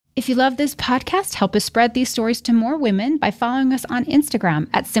If you love this podcast, help us spread these stories to more women by following us on Instagram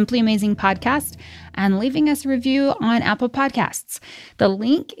at Simply Amazing Podcast and leaving us a review on Apple Podcasts. The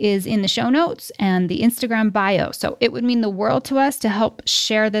link is in the show notes and the Instagram bio, so it would mean the world to us to help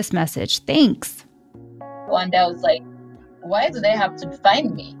share this message. Thanks. One day I was like, why do they have to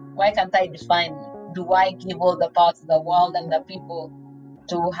define me? Why can't I define me? Do I give all the power to the world and the people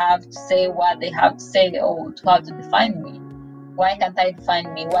to have to say what they have to say or to have to define me? Why can't I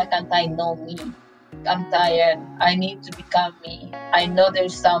define me? Why can't I know me? I'm tired. I need to become me. I know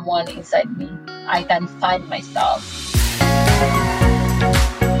there's someone inside me. I can find myself.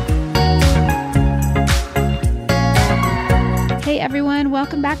 Hey everyone,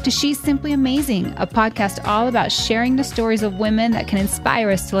 welcome back to She's Simply Amazing, a podcast all about sharing the stories of women that can inspire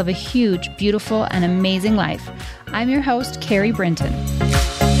us to live a huge, beautiful, and amazing life. I'm your host, Carrie Brinton.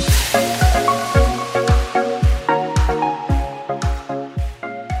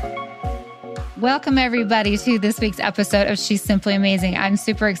 Welcome, everybody, to this week's episode of She's Simply Amazing. I'm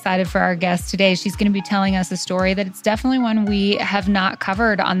super excited for our guest today. She's going to be telling us a story that it's definitely one we have not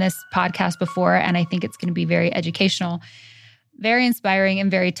covered on this podcast before, and I think it's going to be very educational, very inspiring,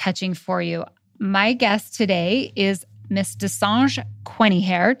 and very touching for you. My guest today is Miss Desange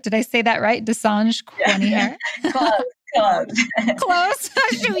Quenihair. Did I say that right? Desange Quenihair? Close.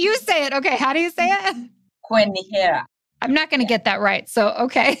 You say it. Okay, how do you say it? Quenihair. I'm not going to get that right, so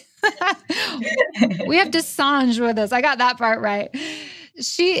okay. We have Desange with us. I got that part right.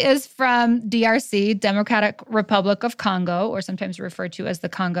 She is from DRC, Democratic Republic of Congo, or sometimes referred to as the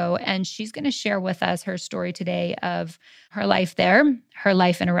Congo, and she's going to share with us her story today of her life there, her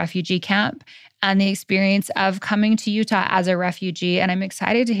life in a refugee camp, and the experience of coming to Utah as a refugee. And I'm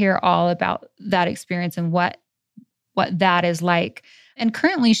excited to hear all about that experience and what that is like. And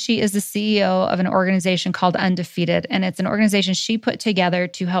currently, she is the CEO of an organization called Undefeated, and it's an organization she put together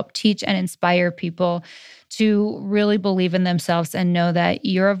to help teach and inspire people to really believe in themselves and know that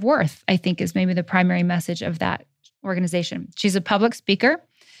you're of worth, I think is maybe the primary message of that organization. She's a public speaker,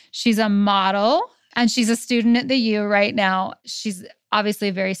 she's a model, and she's a student at the U right now. She's obviously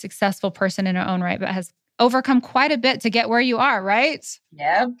a very successful person in her own right, but has overcome quite a bit to get where you are, right?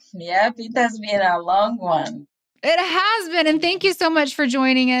 Yep. It has been a long one. It has been. And thank you so much for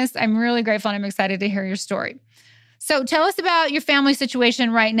joining us. I'm really grateful and I'm excited to hear your story. So tell us about your family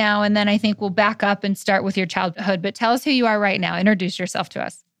situation right now. And then I think we'll back up and start with your childhood. But tell us who you are right now. Introduce yourself to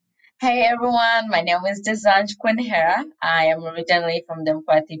us. Hey everyone, my name is Desange Quenihair. I am originally from the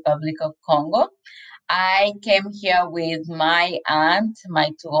Democratic Republic of Congo. I came here with my aunt,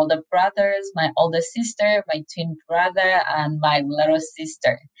 my two older brothers, my older sister, my twin brother, and my little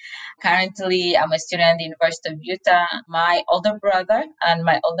sister. Currently, I'm a student at the University of Utah. My older brother and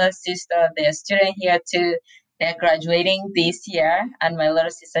my older sister, they're student here too. They're graduating this year, and my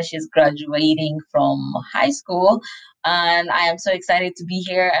little sister, she's graduating from high school. And I am so excited to be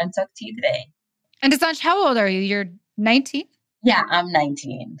here and talk to you today. And Desange, how old are you? You're 19? Yeah, I'm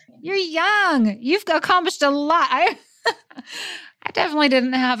 19. You're young. You've accomplished a lot. I definitely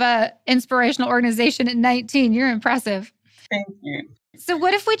didn't have an inspirational organization at 19. You're impressive. Thank you. So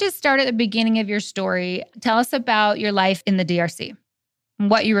what if we just start at the beginning of your story? Tell us about your life in the DRC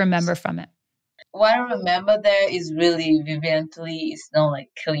and what you remember from it. What I remember there is really vividly, it's not like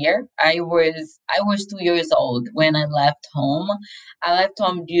clear. I was 2 years old when I left home. I left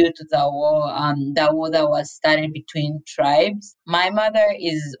home due to the war that was started between tribes. My mother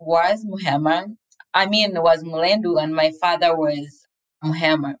was Muhammad. Was Mulendu, and my father was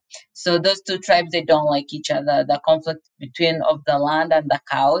Muhammad. So those two tribes, they don't like each other. The conflict between of the land and the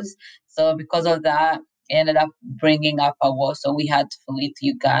cows. So because of that, ended up bringing up a war, so we had to flee to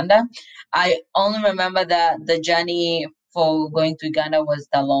Uganda. I only remember that the journey for going to Uganda was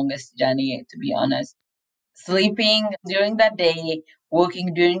the longest journey, to be honest. Sleeping during the day,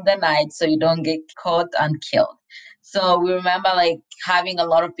 working during the night, so you don't get caught and killed. So we remember having a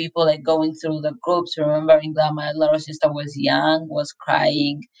lot of people going through the groups, remembering that my little sister was young, was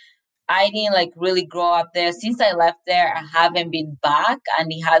crying. I didn't really grow up there. Since I left there, I haven't been back, and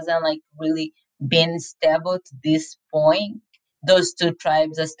it hasn't really been stable to this point. Those two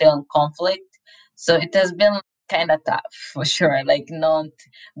tribes are still in conflict. So it has been kind of tough for sure. Not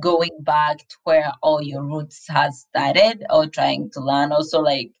going back to where all your roots has started or trying to learn. Also,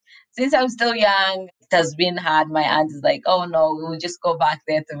 since I'm still young, it has been hard. My aunt is like, oh no, we'll just go back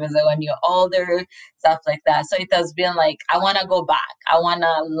there to visit when you're older, stuff like that. So it has been I want to go back. I want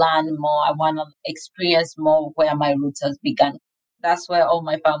to learn more. I want to experience more where my roots has begun. That's where all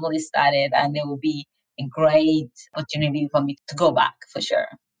my family started, and it will be a great opportunity for me to go back for sure.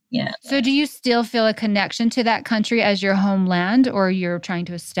 Yeah. So do you still feel a connection to that country as your homeland, or you're trying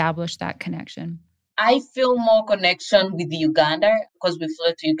to establish that connection? I feel more connection with Uganda because we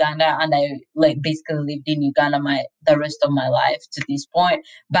flew to Uganda and I like basically lived in Uganda the rest of my life to this point.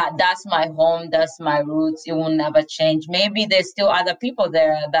 But that's my home, that's my roots. It will never change. Maybe there's still other people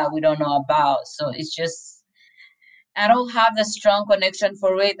there that we don't know about. So it's just I don't have the strong connection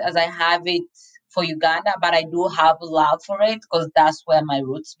for it as I have it for Uganda, but I do have love for it because that's where my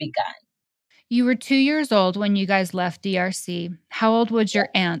roots began. You were 2 years old when you guys left DRC. How old was your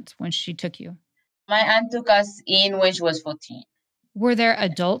aunt when she took you? My aunt took us in when she was 14, Were there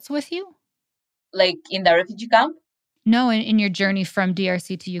adults with you? like in the refugee camp. No, in your journey from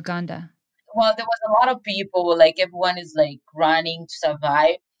DRC to Uganda. Well, there was a lot of people, like everyone is like running to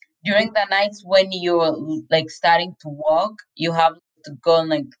survive. During the nights when you're like starting to walk, you have to go in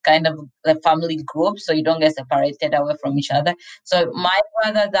like kind of a family group so you don't get separated away from each other. So my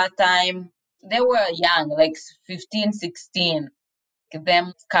brother that time, they were young, like 15, 16.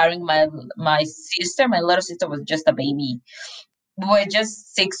 Them carrying my sister, my little sister was just a baby. We were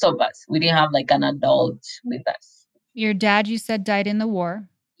just six of us. We didn't have like an adult with us. Your dad, you said, died in the war.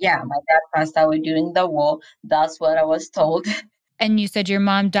 Yeah, my dad passed away during the war. That's what I was told. And you said your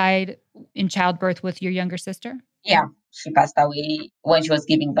mom died in childbirth with your younger sister? Yeah, she passed away when she was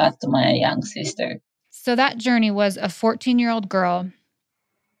giving birth to my young sister. So that journey was a 14-year-old girl,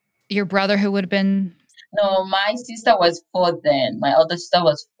 your brother who would have been, No, my sister was four then. My older sister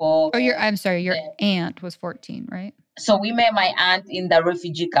was four. or I'm sorry, your then. aunt was 14, right? So we met my aunt in the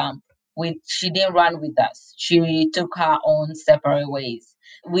refugee camp. She didn't run with us. She took her own separate ways.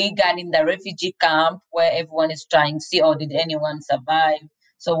 We got in the refugee camp where everyone is trying to see, oh, did anyone survive?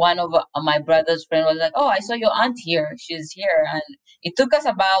 So one of my brother's friend was like, oh, I saw your aunt here. She's here. And it took us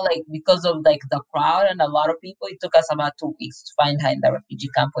about like, because of like the crowd and a lot of people, it took us about 2 weeks to find her in the refugee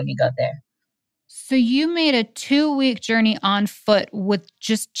camp when we got there. So you made a 2-week journey on foot with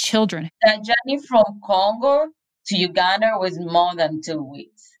just children. The journey from Congo to Uganda was more than 2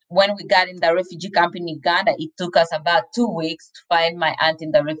 weeks. When we got in the refugee camp in Uganda, it took us about 2 weeks to find my aunt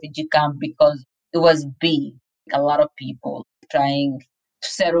in the refugee camp because it was big. A lot of people trying to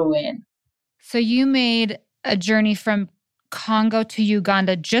settle in. So you made a journey from Congo to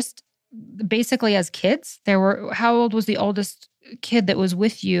Uganda just basically as kids. How old was the oldest kid that was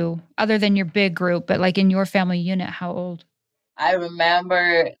with you other than your big group, but like in your family unit, how old? I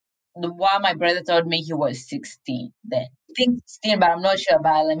remember the one my brother told me he was 16 then. I think 16, but I'm not sure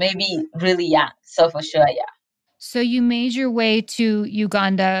about it. Maybe really young. So for sure, yeah. So you made your way to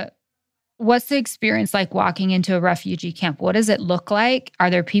Uganda. What's the experience like walking into a refugee camp? What does it look like? Are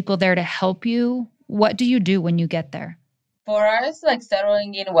there people there to help you? What do you do when you get there? For us, like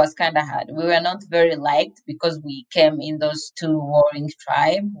settling in was kind of hard. We were not very liked because we came in those two warring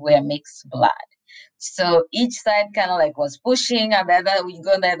tribes. We're mixed blood. So each side kind of like was pushing, and the other we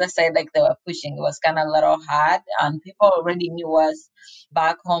go on the other side like they were pushing. It was kind of a little hard, and people already knew us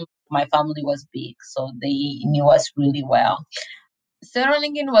back home. My family was big, so they knew us really well.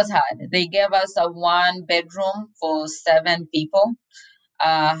 Settling in was hard. They gave us a one bedroom for 7 people,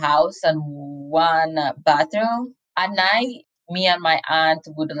 a house and one bathroom. At night, me and my aunt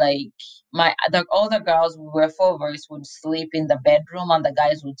would like the older girls, we were four of us, would sleep in the bedroom and the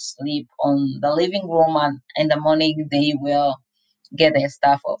guys would sleep on the living room, and in the morning they will get their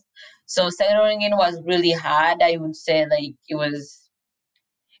stuff off. So settling in was really hard. I would say like it was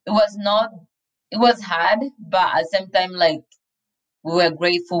not it was hard, but at the same time like we were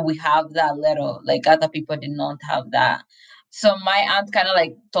grateful we have that little, like other people did not have that. So my aunt kind of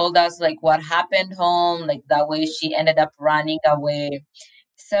like told us like what happened home, like that way she ended up running away.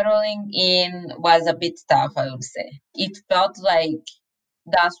 Settling in was a bit tough, I would say. It felt like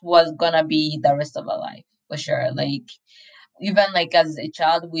that was gonna be the rest of our life for sure. Like even like as a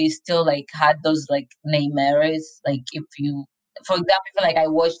child, we still like had those like nightmares. Like if you, for example, if like I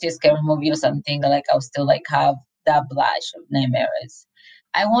watched a scary movie or something, like I'll still like have that blush of nightmares.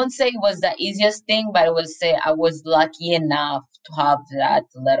 I won't say it was the easiest thing, but I would say I was lucky enough to have that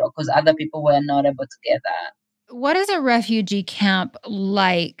little because other people were not able to get that. What is a refugee camp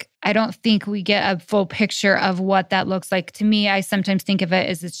like? I don't think we get a full picture of what that looks like. To me, I sometimes think of it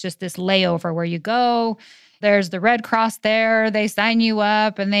as it's just this layover where you go, there's the Red Cross there, they sign you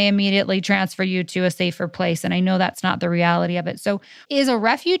up, and they immediately transfer you to a safer place. And I know that's not the reality of it. So is a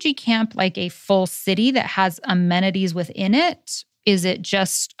refugee camp like a full city that has amenities within it? Is it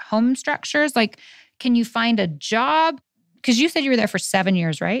just home structures? Like, can you find a job? Because you said you were there for 7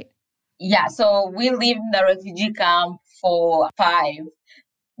 years, right? Yeah, so we lived in the refugee camp for 5.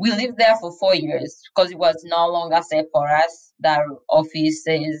 We lived there for 4 years because it was no longer safe for us. The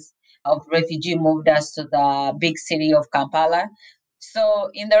offices of refugee moved us to the big city of Kampala. So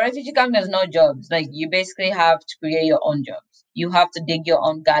in the refugee camp, there's no jobs. Like you basically have to create your own jobs. You have to dig your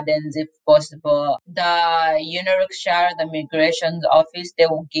own gardens if possible. The UNHCR, the migration office, they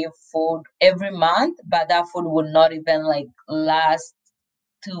will give food every month, but that food would not even like last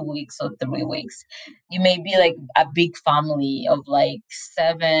 2 weeks or 3 weeks. You may be like a big family of like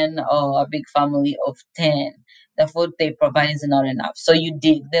seven or a big family of 10. The food they provide is not enough. So you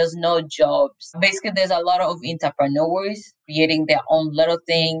dig, there's no jobs. Basically, there's a lot of entrepreneurs creating their own little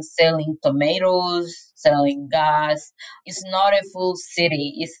things, selling tomatoes, selling gas. It's not a full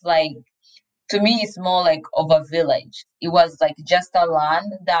city. It's like, to me, it's more like of a village. It was like just a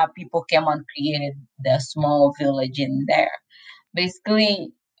land that people came and created their small village in there. Basically,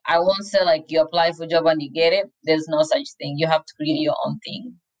 I won't say like you apply for a job and you get it. There's no such thing. You have to create your own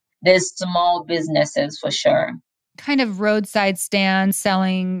thing. There's small businesses for sure. Kind of roadside stands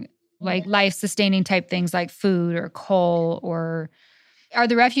selling like life sustaining type things like food or coal, or are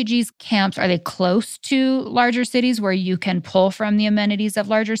the refugees camps, are they close to larger cities where you can pull from the amenities of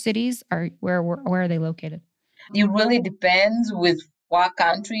larger cities, or where are they located? It really depends with what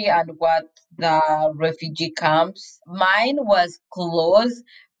country and what the refugee camps. Mine was close,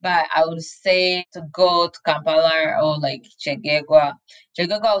 but I would say to go to Kampala or like Chegegwa.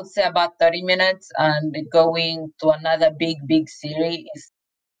 Chegegwa, I would say about 30 minutes, and going to another big city is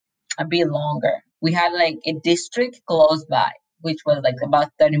a bit longer. We had like a district close by, which was like about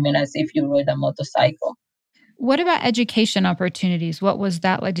 30 minutes if you rode a motorcycle. What about education opportunities? What was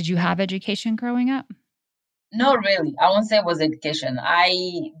that like? Did you have education growing up? Not really. I won't say it was education.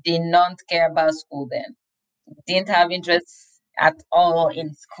 I did not care about school then. Didn't have interest at all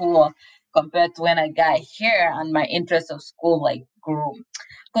in school compared to when I got here and my interest of school like grew.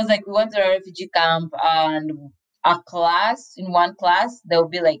 Because like we went to a refugee camp and a class, in one class, there will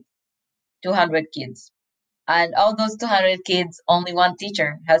be like 200 kids. And all those 200 kids, only one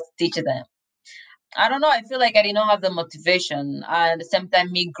teacher has to teach them. I don't know. I feel like I did not have the motivation. And at the same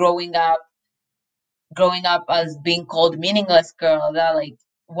time, me growing up as being called meaningless girl, that like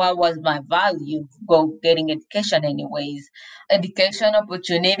what was my value go getting education anyways. Education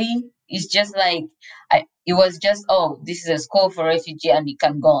opportunity is just like it was just, oh, this is a school for refugee and you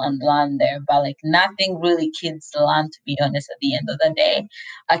can go and learn there, but like nothing really kids learn, to be honest. At the end of the day,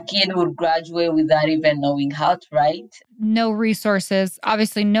 a kid would graduate without even knowing how to write. No resources,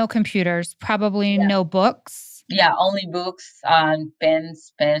 obviously no computers, probably Yeah. no books. Yeah, only books and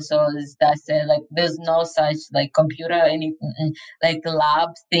pens, pencils. That's it. Like, there's no such like computer, anything like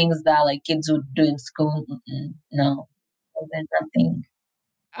labs, things that like kids would do in school. No, there's nothing.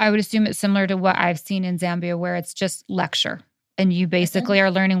 I would assume it's similar to what I've seen in Zambia, where it's just lecture and you Mhm. basically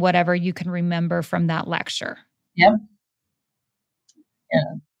are learning whatever you can remember from that lecture. Yep.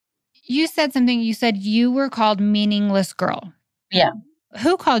 Yeah. You said something, you said you were called meaningless girl. Yeah.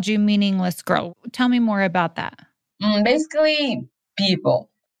 Who called you meaningless girl? Tell me more about that. Basically,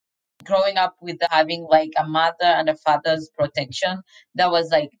 people growing up with having like a mother and a father's protection, that was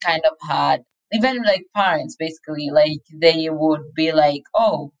like kind of hard. Even like parents, basically, like they would be like,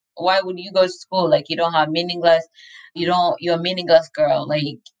 "Oh, why would you go to school? Like you don't have meaningless, you're a meaningless girl.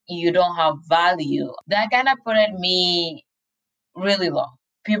 Like you don't have value." That kind of put me really low.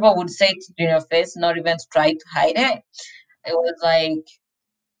 People would say it in your face, not even try to hide it. It was like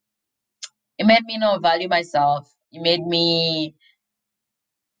it made me not value myself. It made me,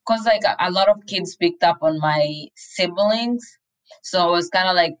 because like a lot of kids picked up on my siblings, so I was kind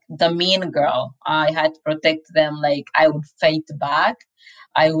of like the mean girl. I had to protect them. Like I would fight back.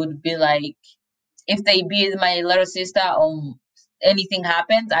 I would be like, if they beat my little sister or anything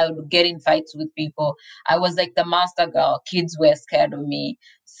happens, I would get in fights with people. I was like the master girl. Kids were scared of me.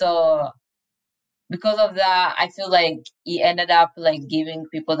 So because of that, I feel like he ended up like giving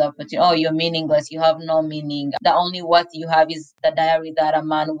people the opportunity. Oh, you're meaningless. You have no meaning. The only worth you have is the diary that a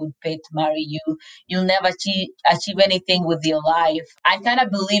man would pay to marry you. You'll never achieve anything with your life. I kind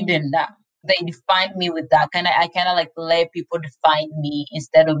of believed in that. They defined me with that. I kind of like let people define me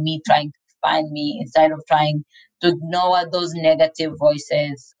instead of me trying to define me, instead of trying to ignore those negative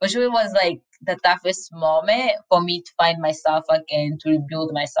voices. Which was like the toughest moment for me to find myself again, to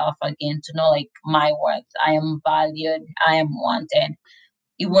rebuild myself again, to know like my worth. I am valued, I am wanted.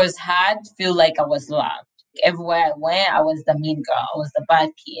 It was hard to feel like I was loved. Everywhere I went, I was the mean girl, I was the bad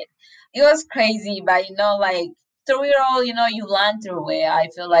kid. It was crazy, but like through it all, you learn through it. I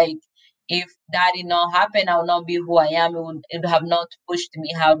feel like if that did not happen, I would not be who I am. It would have not pushed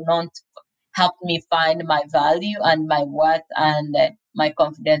me, have not helped me find my value and my worth and my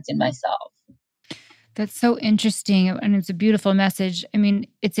confidence in myself. That's so interesting. And it's a beautiful message. I mean,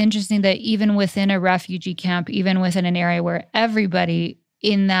 it's interesting that even within a refugee camp, even within an area where everybody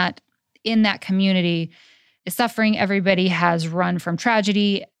in that community is suffering, everybody has run from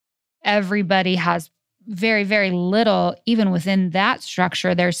tragedy, everybody has very, very little, even within that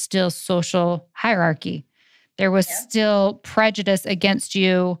structure, there's still social hierarchy. There was still prejudice against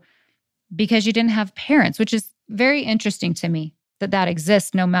you because you didn't have parents, which is very interesting to me that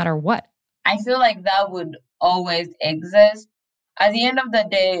exists no matter what. I feel like that would always exist. At the end of the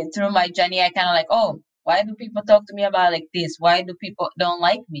day, through my journey, I kind of like, oh, why do people talk to me about like this? Why do people don't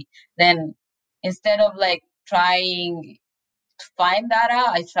like me? Then instead of like trying to find that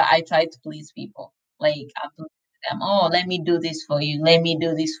out, I try to please people. Like I please them. Oh, let me do this for you. Let me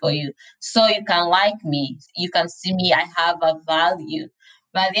do this for you, so you can like me. You can see me. I have a value.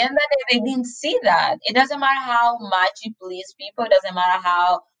 But at the end of the day, they didn't see that. It doesn't matter how much you please people. It doesn't matter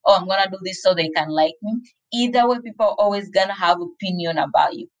how. Oh, I'm gonna do this so they can like me. Either way, people are always gonna have opinion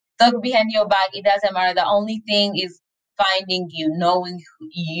about you. Talk behind your back. It doesn't matter. The only thing is finding you, knowing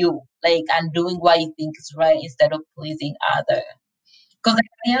you, like, and doing what you think is right instead of pleasing others. Because at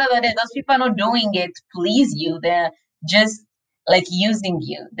the end of the day, those people are not doing it to please you. They're just like using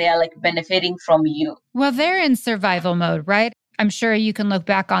you. They are like benefiting from you. Well, they're in survival mode, right? I'm sure you can look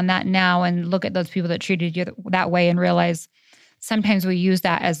back on that now and look at those people that treated you that way and realize sometimes we use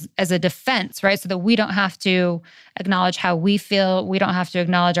that as a defense, right? So that we don't have to acknowledge how we feel. We don't have to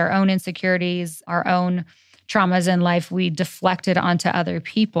acknowledge our own insecurities, our own traumas in life. We deflect it onto other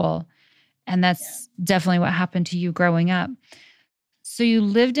people. And that's definitely what happened to you growing up. So you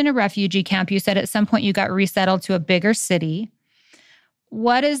lived in a refugee camp. You said at some point you got resettled to a bigger city.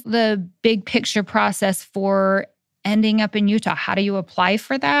 What is the big picture process for ending up in Utah? How do you apply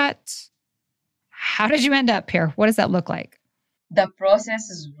for that? How did you end up here? What does that look like? The process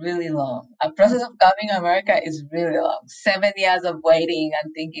is really long. A process of coming to America is really long. 7 years of waiting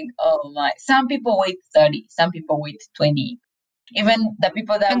and thinking, oh my. Some people wait 30, some people wait 20. Even the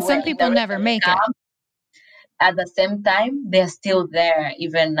people that And were some in people the never refugee make it. camp, at the same time, they're still there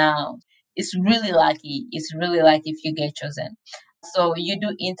even now. It's really lucky. It's really lucky if you get chosen. So you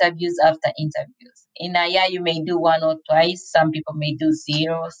do interviews after interviews. In a year, you may do one or twice. Some people may do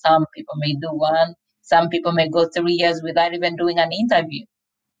zero. Some people may do one. Some people may go 3 years without even doing an interview.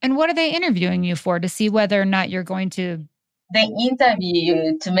 And what are they interviewing you for? To see whether or not you're going to. They interview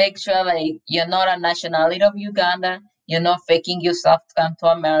you to make sure like you're not a nationality of Uganda. You're not faking yourself to come to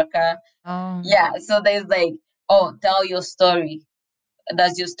America. Oh, Yeah. So there's like, oh, tell your story.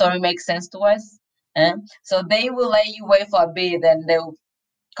 Does your story make sense to us? So they will let you wait for a bit and they'll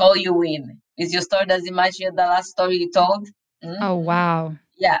call you in. Is your story doesn't match the last story you told? Mm? oh, wow.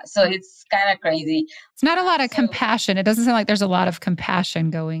 Yeah, so it's kind of crazy. It's not a lot of So compassion. It doesn't sound like there's a lot of compassion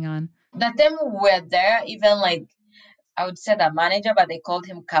going on. the time we were there, even like I would say the manager, but they called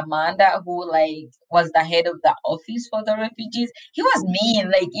him commander, who like was the head of the office for the refugees. He was mean.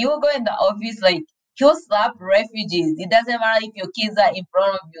 Like you will go in the office, like he'll slap refugees. It doesn't matter if your kids are in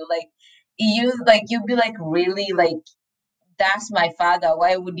front of you. Like you like you'll be like really like that's my father.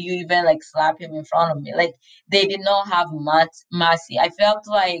 Why would you even like slap him in front of me? Like they did not have much mercy. I felt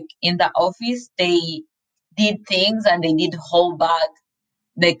like in the office they did things and they did hold back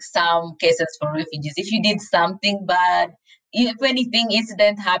like some cases for refugees. If you did something bad, if anything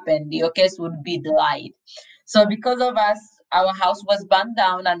incident happened, your case would be delayed. So because of us, our house was burned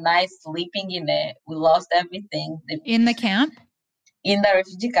down and I sleeping in it. We lost everything. In the camp? In the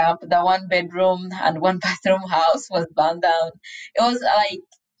refugee camp, the one bedroom and one bathroom house was burned down. It was like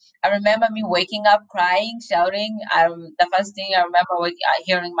I remember me waking up crying, shouting. The first thing I remember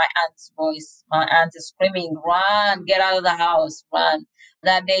hearing my aunt's voice. My aunt is screaming, "Run! Get out of the house! Run!"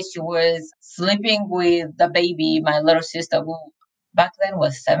 That day she was sleeping with the baby, my little sister, who back then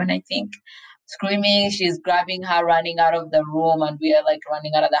was 7, I think. Screaming, she's grabbing her, running out of the room, and we are like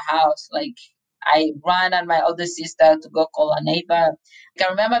running out of the house. Like I ran and my older sister to go call a neighbor. I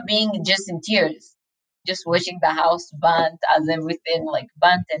remember being just in tears, just watching the house burnt as everything like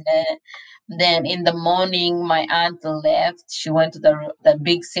burnt. And then in the morning, my aunt left. She went to the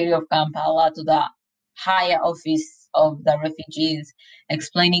big city of Kampala to the higher office of the refugees,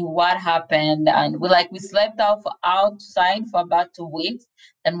 explaining what happened. And we slept outside for about 2 weeks.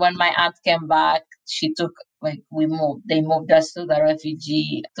 And when my aunt came back, she took like we moved. They moved us to the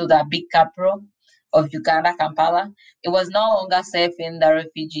refugee to the big capital of Uganda, Kampala. It was no longer safe in the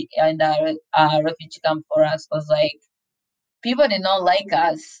refugee camp for us. Was like people did not like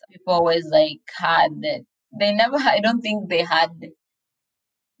us. People always like had they never. I don't think they had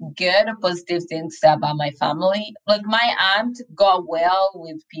good positive things to say about my family. Like my aunt got well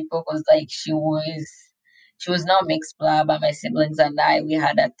with people because like she was not mixed blood, but my siblings and I we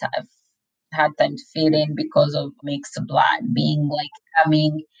had a tough had time to fit in because of mixed blood being like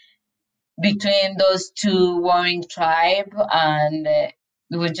coming between those two warring tribe, and it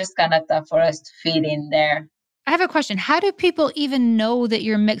was just kind of tough for us to fit in there. I have a question. How do people even know that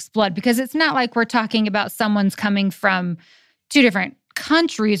you're mixed blood? Because it's not like we're talking about someone's coming from two different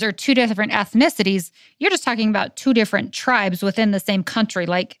countries or two different ethnicities. You're just talking about two different tribes within the same country.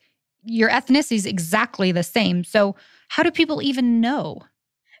 Like your ethnicity is exactly the same. So how do people even know?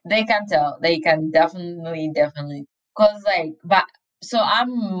 They can tell. They can definitely. Cause like, but so I'm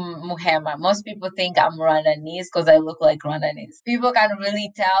Muhammad. Most people think I'm Rwandanese because I look like Rwandanese. People can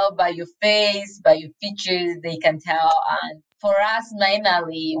really tell by your face, by your features. They can tell. And for us,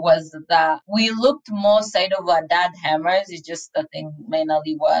 mainly was that we looked more side of our dad hammers. It's just the thing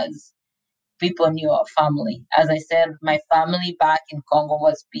mainly was people knew our family. As I said, my family back in Congo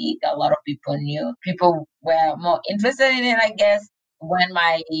was big. A lot of people knew. People were more interested in it, I guess. When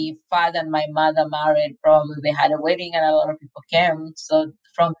my father and my mother married, probably they had a wedding and a lot of people came. So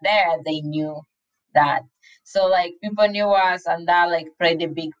from there, they knew that. So like people knew us, and that like played a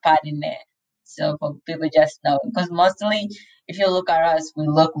big part in it. So for people just know, because mostly if you look at us, we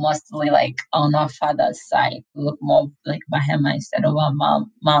look mostly like on our father's side. We look more like Bahama instead of our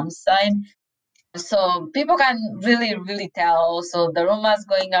mom's side. So people can really tell also the rumors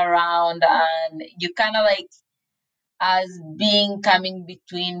going around, and you kind of like as being coming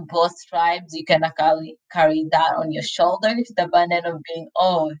between both tribes, you can carry that on your shoulders, the burden of being,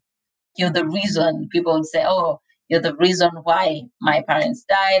 oh, you're the reason. People would say, oh, you're the reason why my parents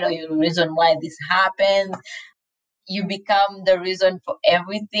died, or you're the reason why this happened. You become the reason for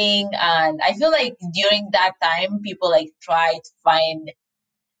everything. And I feel like during that time people like try to find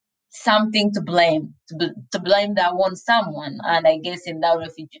something to blame, to blame that one someone. And I guess in that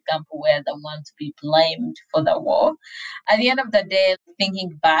refugee camp, we're the one to be blamed for the war. At the end of the day,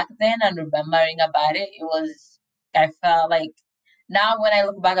 thinking back then and remembering about it, I felt like now when I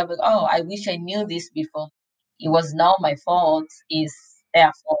look back, I'm like, oh, I wish I knew this before. It was not my fault, it's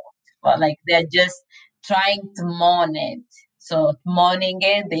their fault. But like they're just trying to mourn it. So mourning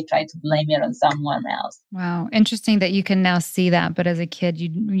it, they try to blame it on someone else. Wow. Interesting that you can now see that. But as a kid,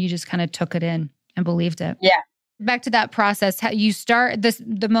 you just kind of took it in and believed it. Yeah. Back to that process, how you start this,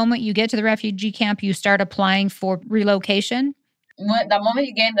 the moment you get to the refugee camp, you start applying for relocation. The moment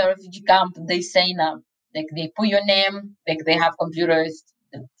you get in the refugee camp, they sign up. Like they put your name, like they have computers,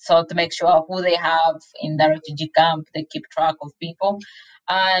 so to make sure who they have in the refugee camp, they keep track of people.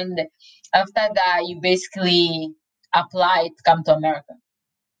 And after that, you basically apply to come to America.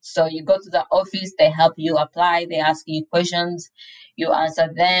 So you go to the office, they help you apply, they ask you questions, you answer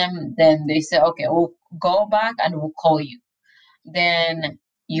them, then they say, okay, we'll go back and we'll call you. Then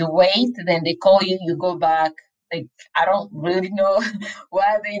you wait, then they call you, you go back. Like I don't really know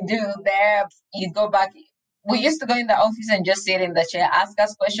what they do there. You go back. We used to go in the office and just sit in the chair, ask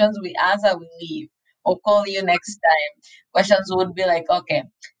us questions, we answer, we leave. Or call you next time. Questions would be like, okay,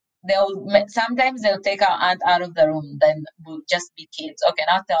 sometimes they'll take our aunt out of the room, then we'll just be kids. Okay,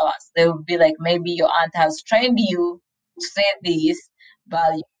 now tell us. They will be like, maybe your aunt has trained you to say this,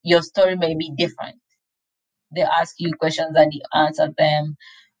 but your story may be different. They ask you questions and you answer them.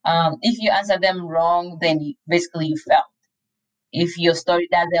 If you answer them wrong, then basically you failed. If your story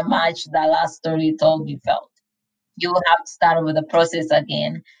doesn't match the last story you told, you failed. You will have to start over the process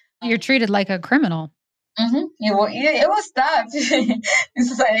again. You're treated like a criminal. It was tough.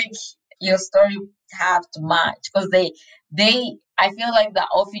 It's like your story have to match because I feel like the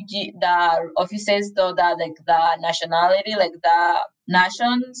officers thought that like the nationality, like the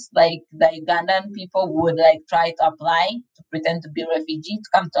nations, like the Ugandan people would like try to apply to pretend to be refugee to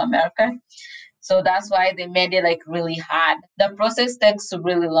come to America. So that's why they made it like really hard. The process takes a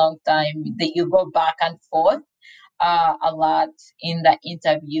really long time. That you go back and forth a lot in the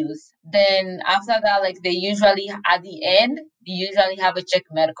interviews. Then after that, like they usually at the end, they usually have a check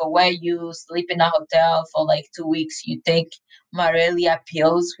medical where you sleep in a hotel for like 2 weeks. You take malaria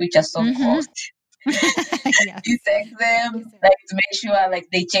pills, which are so cold. Yes. You take them like to make sure like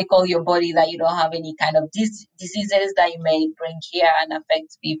they check all your body that you don't have any kind of diseases that you may bring here and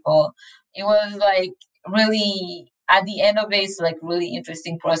affect people. It was like really at the end of it, it's like really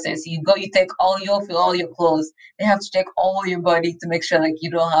interesting process. You go, you take all your clothes. They have to check all your body to make sure like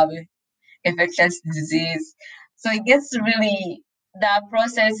you don't have infectious disease. So it gets really that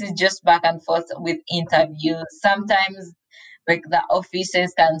process is just back and forth with interviews. Sometimes like the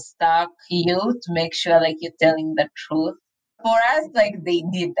officers can stalk you to make sure like you're telling the truth. For us, like they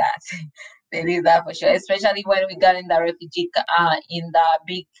did that. They did that for sure. Especially when we got in the in the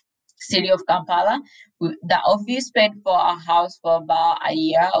big city of Kampala. The office paid for our house for about a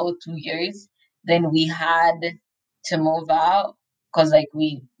year or 2 years. Then we had to move out because like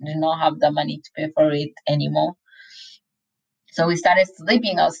we did not have the money to pay for it anymore. So we started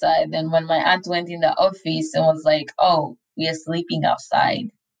sleeping outside. Then when my aunt went in the office and was like, "Oh, we are sleeping outside.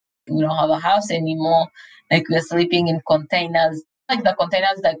 We don't have a house anymore. Like we're sleeping in containers, like the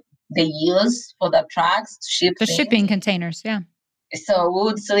containers that they use for the trucks to ship The things." shipping containers. Yeah. So we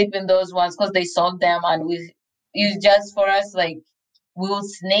would sleep in those ones because they sold them, and we it's just for us like we will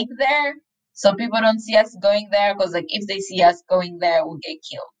sneak there so people don't see us going there because like if they see us going there we'll get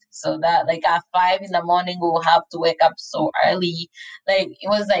killed. So that like at 5 in the morning we'll have to wake up so early. Like it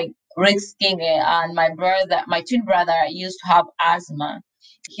was like risking it. And my twin brother used to have asthma.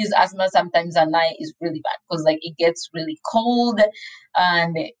 His asthma sometimes at night is really bad because like it gets really cold,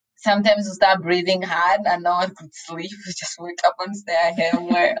 and sometimes you start breathing hard and no one could sleep. We just wake up and stare at him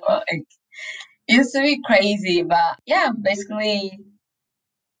where like it used to be crazy. But yeah, basically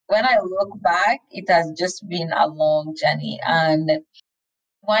when I look back, it has just been a long journey. And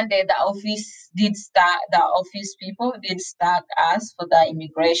one day the office people did start us for the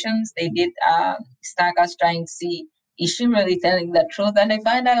immigrations. They did start us trying to see is she really telling the truth? And they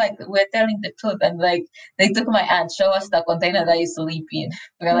find out like we're telling the truth. And like they took my aunt, show us the container that you sleep in.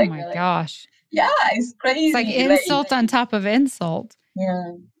 Oh my gosh. Yeah, it's It's like crazy. insult on top of insult.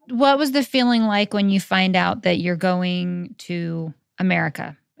 Yeah. What was the feeling like when you find out that you're going to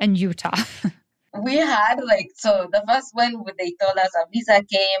America and Utah? We had like so the first when they told us a visa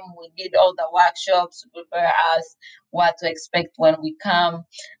came, we did all the workshops to prepare us what to expect when we come.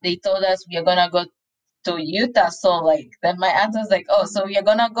 They told us we are gonna go to Utah. So like then my aunt was like, "Oh, so you're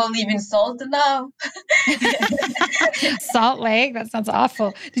gonna go live in Salt now?" Salt Lake? That sounds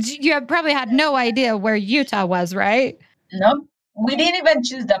awful. You probably had no idea where Utah was, right? No, we didn't even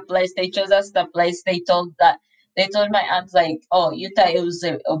choose the place. They chose us the place. They told my aunt like, "Oh, Utah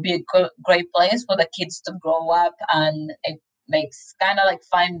it'll be a great place for the kids to grow up and like kind of like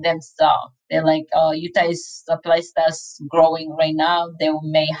find themselves." They're like, "Oh, Utah is a place that's growing right now. They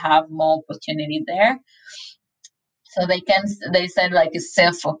may have more opportunity there." So they said like it's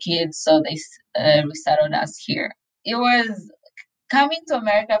safe for kids. So they resettled us here. It was coming to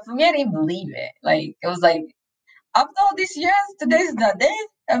America for me. I didn't believe it. Like it was like after all these years, today's the day.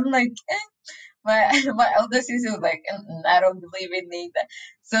 I'm like, my elder sister was like, I don't believe in it.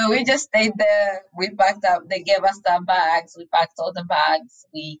 So we just stayed there. We packed up. They gave us the bags. We packed all the bags.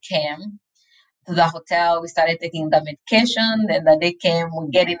 We came to the hotel. We started taking the medication. Then the day came. We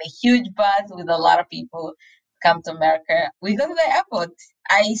get in a huge bus with a lot of people. Come to America. We go to the airport.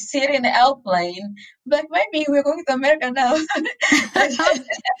 I sit in the airplane. Like maybe we're going to America now.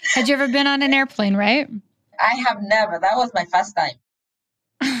 Had you ever been on an airplane, right? I have never. That was my first time.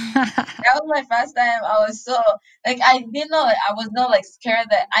 That was my first time. I was so like I didn't know. I was not like scared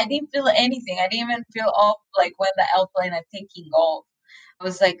that I didn't feel anything. I didn't even feel off like when the airplane are taking off. I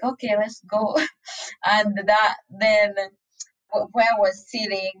was like, okay, let's go. And that then where I was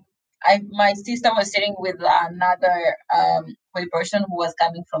sitting, I my sister was sitting with another white person who was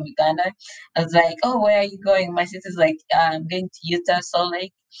coming from Uganda. I was like, oh, where are you going? My sister's like, I'm going to Utah, Salt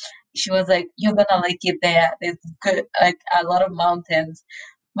Lake. She was like, you're gonna like it there. There's good, like a lot of mountains.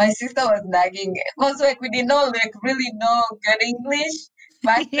 My sister was nagging because like we did not like really know good English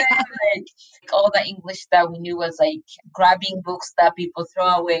back then. Yeah. Like all the English that we knew was like grabbing books that people throw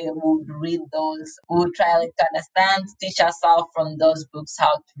away. We would read those. We would try like to understand, teach ourselves from those books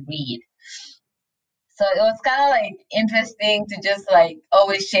how to read. So it was kind of like interesting to just like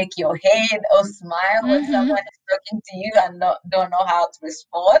always shake your head or smile when Mm-hmm. someone is talking to you and don't know how to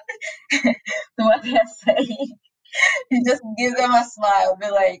respond to what they're saying. You just give them a smile, be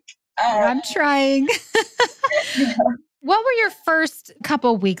like, I'm trying. What were your first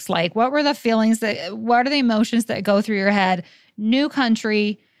couple weeks like? What were the feelings what are the emotions that go through your head? New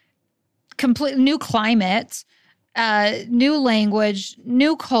country, complete new climate, new language,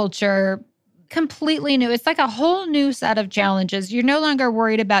 new culture, completely new. It's like a whole new set of challenges. You're no longer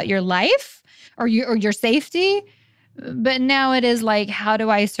worried about your life or your safety, but now it is like, how do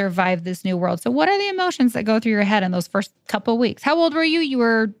I survive this new world? So what are the emotions that go through your head in those first couple weeks? How old were you? You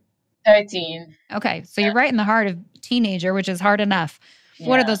were 13. okay. So you're right in the heart of teenager, which is hard enough.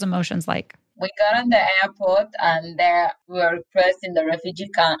 What are Yeah. those emotions like? We got on the airport and there we were placed in the refugee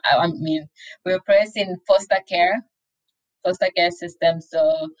camp. I mean, we were placed in foster care system.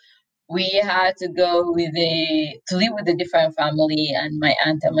 So we had to go to live with a different family, and my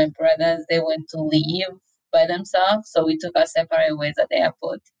aunt and my brothers they went to leave. by themselves. So we took our separate ways at the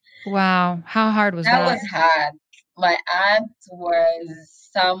airport. Wow. How hard was That was that? hard. My aunt was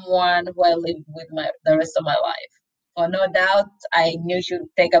someone who I lived with the rest of my life. For no doubt, I knew she would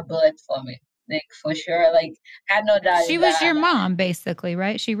take a bullet for me. Like for sure. Like had no doubt She in was that. your mom, basically,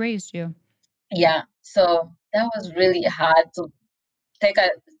 right? She raised you. Yeah. So that was really hard to take a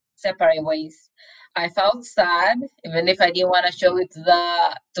separate ways. I felt sad, even if I didn't want to show it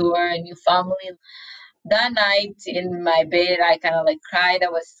to her new family. That night in my bed, I kind of like cried. I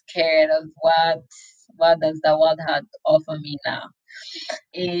was scared of what does the world have to offer me now.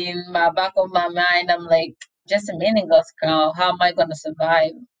 In my back of my mind, I'm like, just a meaningless girl. How am I gonna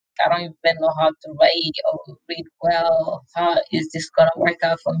survive? I don't even know how to write or read well. How is this gonna work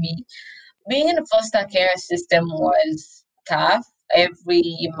out for me? Being in the foster care system was tough.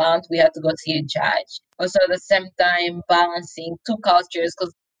 Every month we had to go see a judge. Also, at the same time, balancing two cultures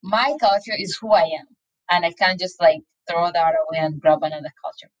because my culture is who I am, and I can't just like throw that away and grab another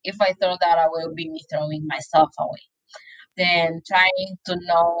culture. If I throw that away, it will be me throwing myself away. Then trying to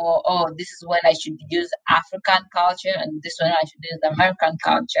know, oh, this is when I should use African culture and this when I should use American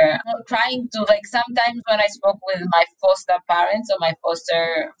culture. Trying to like sometimes when I spoke with my foster parents or my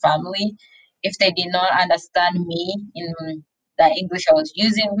foster family, if they did not understand me in the English I was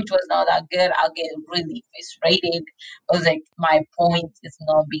using, which was not that good, I'll get really frustrated. I was like, my point is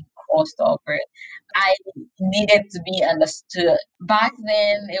not being crossed over. I needed to be understood. Back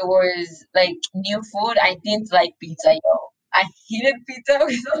then, it was like new food. I didn't like pizza, yo. I hated pizza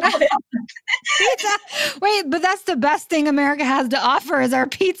with all my Pizza. Wait, but that's the best thing America has to offer is our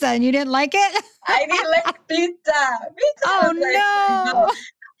pizza, and you didn't like it? I didn't like pizza. Pizza Oh was like, no. no.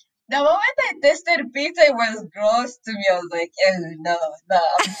 The moment I tasted pizza, it was gross to me. I was like, ew, no, no.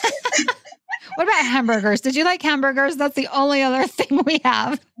 What about hamburgers? Did you like hamburgers? That's the only other thing we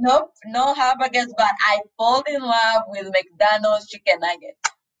have. Nope, no hamburgers, but I fall in love with McDonald's chicken nuggets.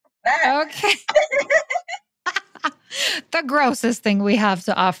 That Okay. The grossest thing we have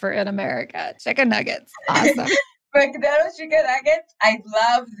to offer in America. Chicken nuggets. Awesome. McDonald's chicken nuggets, I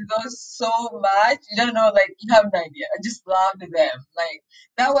loved those so much. You don't know, like you have no idea. I just loved them. Like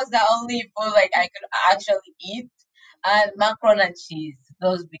that was the only food like I could actually eat. And macaroni and cheese,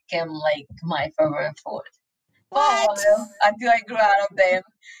 those became like my favorite food for a What? while until I grew out of them.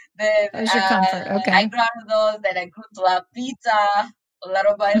 Then That was your comfort. I Okay. grew out of those. Then I grew to love pizza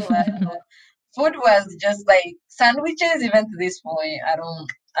little by little. Food was just like sandwiches. Even to this point, I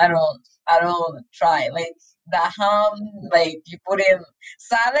don't try like the ham. Like you put in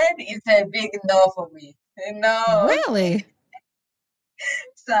salad, it's a big no for me. No, Really?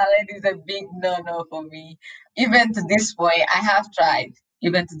 salad is a big no for me. Even to this point, I have tried.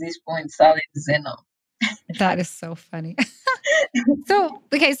 Even to this point, salad is a no. That is so funny. So,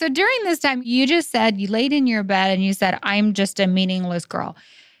 okay, so during this time, you just said you laid in your bed and you said, I'm just a meaningless girl.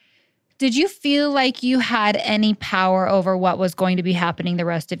 Did you feel like you had any power over what was going to be happening the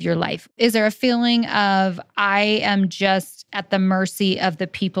rest of your life? Is there a feeling of, I am just at the mercy of the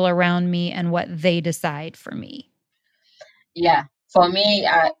people around me and what they decide for me? Yeah, for me,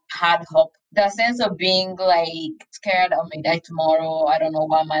 I had hope. The sense of being like scared I may die tomorrow. I don't know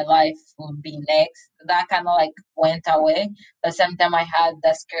what my life would be next. That kind of like went away. But sometimes I had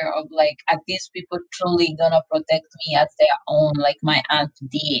the scare of like, are these people truly gonna protect me as their own, like my aunt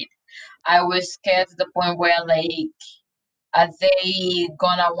did? I was scared to the point where like, are they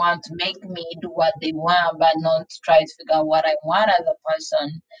gonna want to make me do what they want, but not try to figure out what I want as a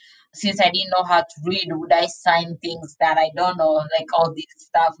person? Since I didn't know how to read, would I sign things that I don't know? Like all this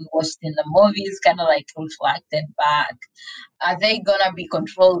stuff we watched in the movies, kind of like reflected back. Are they gonna be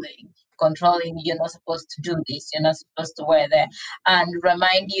controlling? Controlling, you're not supposed to do this, you're not supposed to wear that, and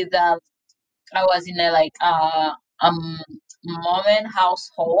remind you that I was in a like Mormon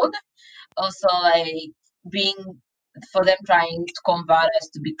household. Also, like being for them trying to convert us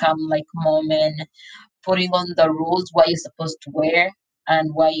to become like Mormon, putting on the rules what you're supposed to wear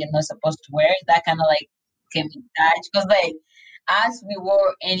and what you're not supposed to wear. That kind of like came in touch because like as we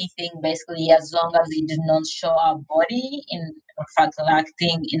wore anything basically as long as it did not show our body in fact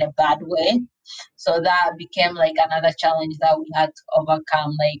acting in a bad way. So that became like another challenge that we had to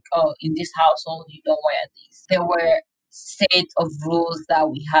overcome. Like, oh, in this household you don't wear this. There were set of rules that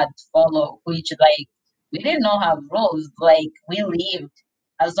we had to follow, which like we did not have rules. Like we lived.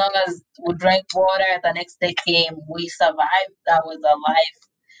 As long as we drank water, the next day came, we survived. That was our life.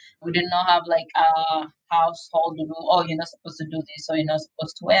 We did not have like a household rule. Oh, you're not supposed to do this, or you're not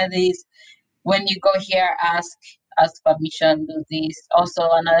supposed to wear this. When you go here, ask permission, do this. Also,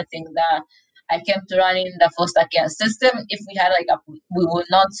 another thing that I came to run in the foster care system. If we had we would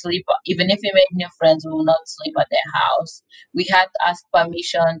not sleep, even if we made new friends, we would not sleep at their house. We had to ask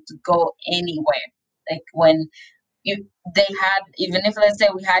permission to go anywhere. Like when if they had, even if let's say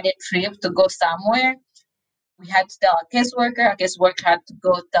we had a trip to go somewhere, we had to tell a caseworker. A caseworker had to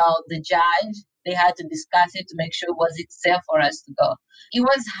go tell the judge. They had to discuss it to make sure was it safe for us to go. It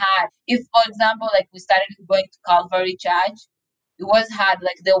was hard. If, for example, like we started going to Calvary Church, it was hard.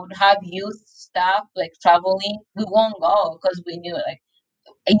 Like they would have youth staff like traveling. We won't go because we knew like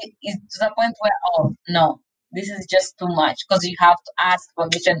it's to the point where no, this is just too much because you have to ask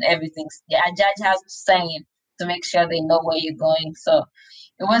permission. Everything. Yeah, a judge has to sign to make sure they know where you're going. So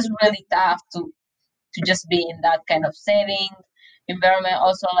it was really tough to just be in that kind of setting environment.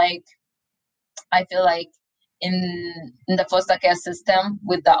 Also, like I feel like in the foster care system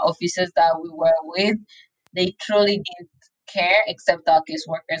with the officers that we were with, they truly didn't care except our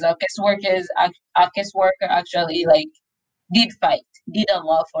caseworkers. Our caseworker actually like did fight, did a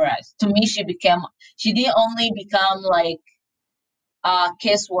lot for us. To me, she didn't only become like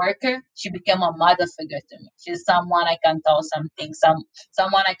caseworker, she became a mother figure to me. She's someone I can tell something,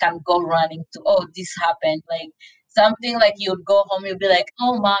 someone I can go running to. Oh, this happened. Like something like you'd go home, you'd be like,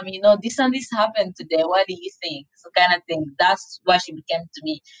 "Oh, mom, this and this happened today. What do you think?" So kind of thing. That's what she became to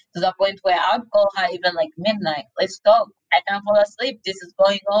me. To the point where I'd call her even like midnight. Let's talk. I can't fall asleep. This is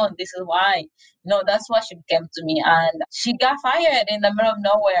going on. This is why. That's what she became to me. And she got fired in the middle of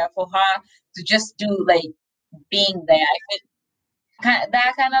nowhere for her to just do like being there.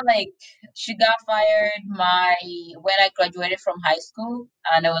 That kind of like she got fired my when I graduated from high school,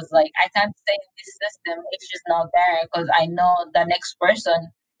 and it was like I can't stay in this system if she's not there because I know the next person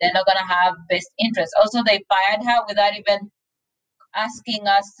they're not gonna have best interest. Also, they fired her without even asking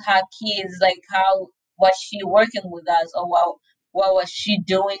us her kids like how was she working with us or what was she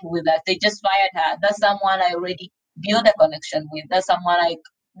doing with us. They just fired her. That's someone I already built a connection with.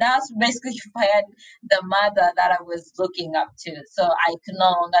 That's basically fired the mother that I was looking up to. So I could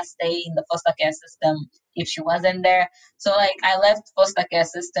no longer stay in the foster care system if she wasn't there. So like I left foster care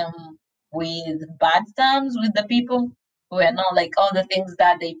system with bad terms with the people who were not like all the things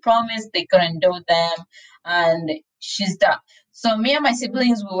that they promised they couldn't do them, and she's done. So me and my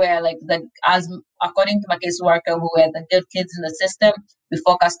siblings, we were like as according to my caseworker, we were the good kids in the system. We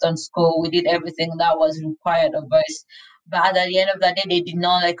focused on school. We did everything that was required of us. But at the end of the day, they did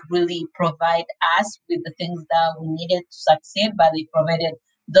not like really provide us with the things that we needed to succeed. But they provided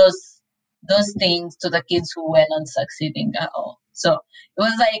those things to the kids who were not succeeding at all. So it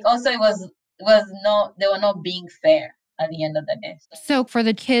was like also it was not they were not being fair at the end of the day. So for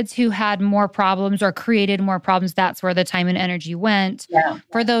the kids who had more problems or created more problems, that's where the time and energy went. Yeah.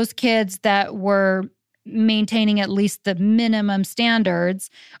 For those kids that were maintaining at least the minimum standards,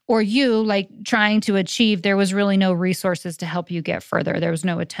 or you like trying to achieve, there was really no resources to help you get further. There was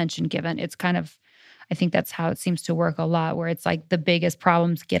no attention given. It's kind of, I think that's how it seems to work a lot, where it's like the biggest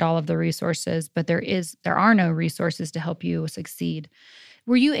problems get all of the resources, but there are no resources to help you succeed.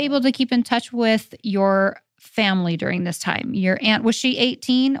 Were you able to keep in touch with your family during this time? Your aunt, was she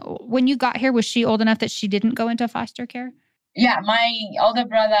 18 when you got here? Was she old enough that she didn't go into foster care? Yeah, my older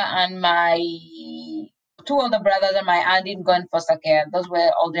brother and my two older brothers and my aunt didn't go in foster care. Those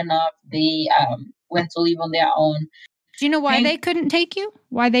were old enough. They went to live on their own. Do you know why they couldn't take you?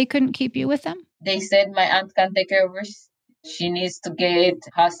 Why they couldn't keep you with them? They said my aunt can't take care of her. She needs to get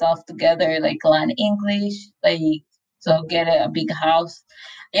herself together, like learn English, like so get a big house.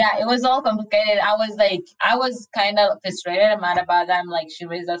 Yeah, it was all complicated. I was kind of frustrated and mad about that. I'm like, she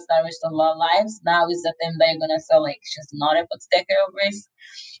raised us the rest of our lives. Now is the time they're gonna say like she's not able to take care of us.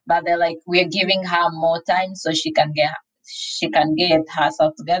 But they're like, we're giving her more time so she can get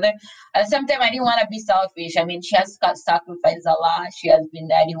herself together. At the same time, I didn't want to be selfish. I mean, she has got sacrificed a lot. She has been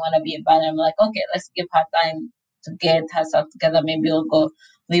there. I didn't want to be a bad. I'm like, okay, let's give her time to get herself together. Maybe we'll go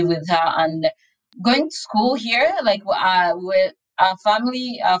live with her. And going to school here, like with our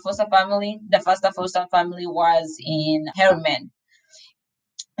family, our foster family, the foster family was in Herman.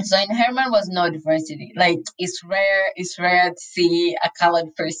 So in Herman was no diversity. Like it's rare to see a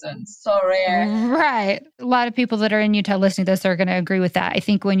colored person. So rare. Right. A lot of people that are in Utah listening to this are going to agree with that. I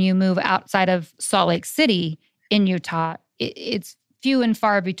think when you move outside of Salt Lake City in Utah, it's few and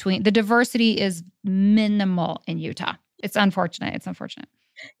far between. The diversity is minimal in Utah. It's unfortunate.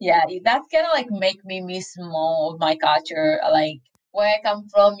 Yeah, that kind of like make me miss more of my culture. Like where I come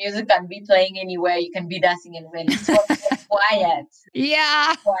from, music can be playing anywhere. You can be dancing anywhere. It's so quiet.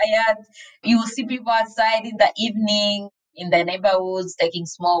 Yeah. Quiet. You will see people outside in the evening in the neighborhoods taking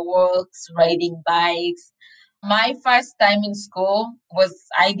small walks, riding bikes. My first time in school was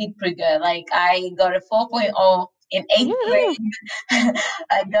I did pretty good. Like I got a 4.0 in eighth Woohoo! grade.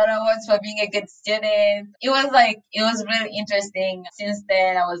 I got awards for being a good student. It was really interesting. Since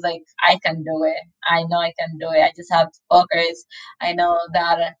then, I was like, I can do it. I know I can do it. I just have to focus. I know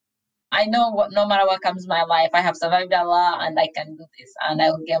that I know what no matter what comes in my life, I have survived a lot and I can do this and I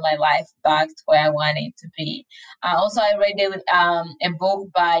will get my life back to where I want it to be. Also, I read a book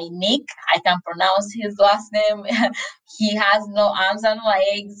by Nick. I can't pronounce his last name. He has no arms and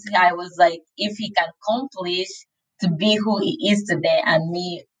legs. I was like, if he can accomplish to be who he is today and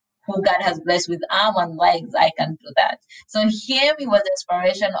me, who God has blessed with arm and legs, I can do that. So him, he was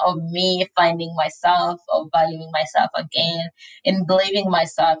inspiration of me finding myself, of valuing myself again, in believing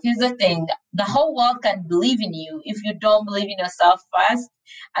myself. Here's the thing, the whole world can believe in you. If you don't believe in yourself first,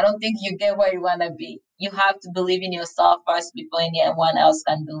 I don't think you get where you want to be. You have to believe in yourself first before anyone else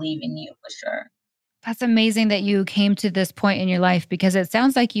can believe in you for sure. That's amazing that you came to this point in your life because it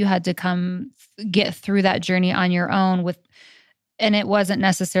sounds like you had to come get through that journey on your own and it wasn't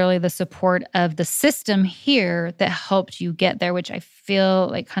necessarily the support of the system here that helped you get there, which I feel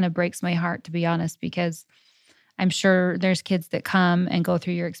like kind of breaks my heart, to be honest, because I'm sure there's kids that come and go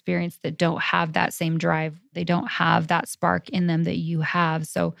through your experience that don't have that same drive. They don't have that spark in them that you have.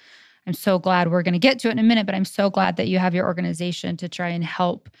 So I'm so glad we're going to get to it in a minute, but I'm so glad that you have your organization to try and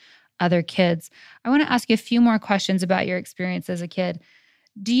help other kids. I want to ask you a few more questions about your experience as a kid.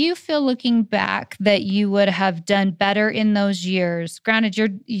 Do you feel looking back that you would have done better in those years? Granted,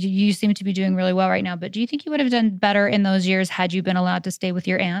 you seem to be doing really well right now, but do you think you would have done better in those years had you been allowed to stay with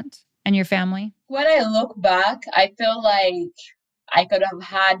your aunt and your family? When I look back, I feel like I could have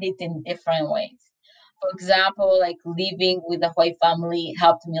had it in different ways. For example, like living with the White family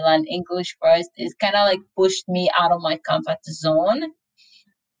helped me learn English first. It's kind of like pushed me out of my comfort zone.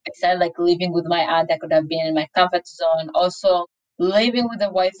 I said like living with my aunt, I could have been in my comfort zone. Also, living with the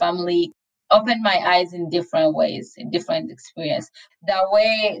White family opened my eyes in different ways, in different experience. The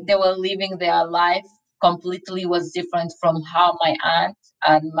way they were living their life completely was different from how my aunt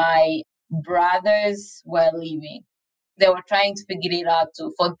and my brothers were living. They were trying to figure it out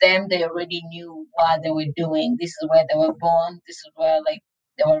too. For them, they already knew what they were doing. This is where they were born. This is where like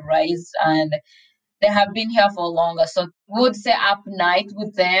they were raised, and they have been here for longer. So we would stay up night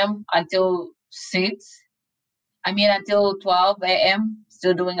with them until 6. I mean, until 12 a.m.,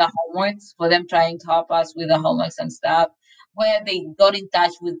 still doing our homeworks for them, trying to help us with the homeworks and stuff. Where they got in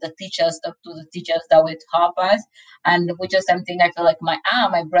touch with the teachers, talked to the teachers that would help us, and which is something I feel like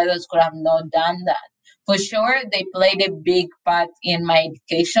my brothers could have not done that. For sure, they played a big part in my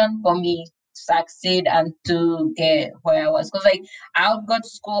education for me to succeed and to get where I was. Because like I would go to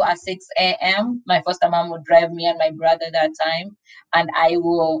school at 6 a.m. My foster mom would drive me and my brother that time, and I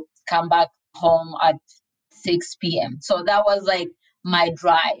will come back home at 6 p.m. So that was like my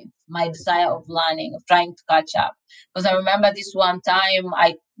drive, my desire of learning, of trying to catch up. Because I remember this one time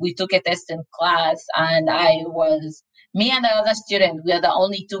we took a test in class and I was me and the other student, we are the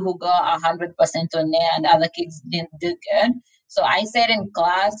only two who got 100% on there and the other kids didn't do good. So I sat in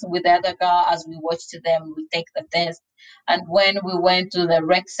class with the other girl as we watched them we take the test. And when we went to the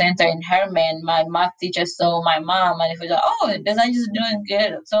rec center in Herman, my math teacher saw my mom and he was like, "Oh, Design is doing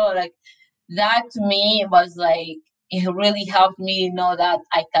good." So like that to me was like it really helped me know that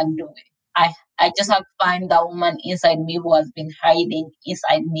I can do it. I just have to find that woman inside me who has been hiding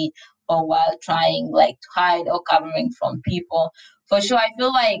inside me for a while, trying like to hide or covering from people. For sure, I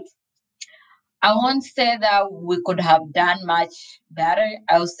feel like I won't say that we could have done much better.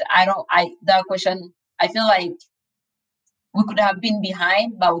 I don't I that question I feel like we could have been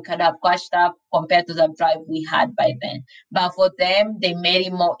behind, but we could have catched up compared to the drive we had by then. But for them, they made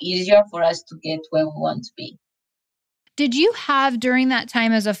it more easier for us to get where we want to be. Did you have during that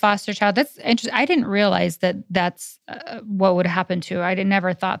time as a foster child? That's interesting. I didn't realize that that's what would happen to. I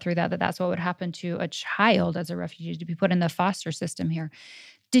never thought through that that's what would happen to a child as a refugee to be put in the foster system here.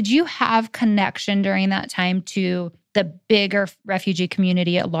 Did you have connection during that time to the bigger refugee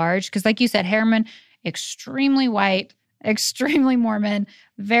community at large? Because, like you said, Harriman, extremely white, extremely Mormon,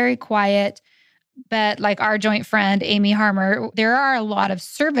 very quiet. But like our joint friend, Amy Harmer, there are a lot of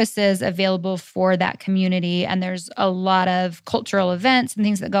services available for that community. And there's a lot of cultural events and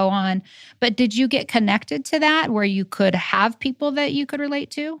things that go on. But did you get connected to that where you could have people that you could relate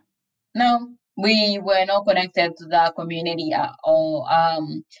to? No, we were not connected to the community at all.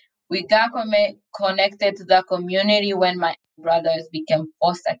 We got connected to the community when my brothers became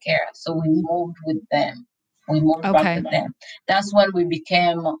foster care. So we moved with them. We moved back Okay. with them. That's when we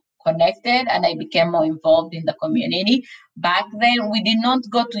became connected and I became more involved in the community. back then we did not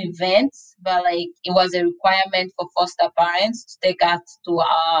go to events, but like it was a requirement for foster parents to take us to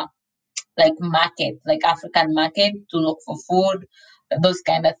like market, like African market, to look for food, those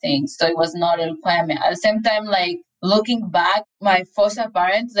kind of things. So it was not a requirement. At the same time, like looking back, my foster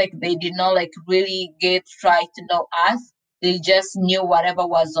parents, like they did not like really get try to know us. They just knew whatever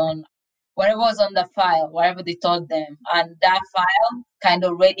was on the file, whatever they told them. And that file kind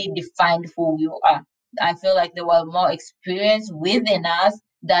of already defined who you are. I feel like they were more experienced within us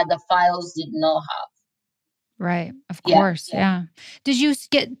that the files did not have. Right. Of Yeah, course. yeah. Yeah. Did you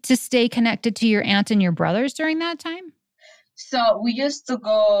get to stay connected to your aunt and your brothers during that time? So we used to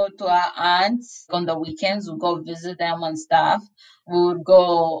go to our aunts on the weekends. We go visit them and stuff. We would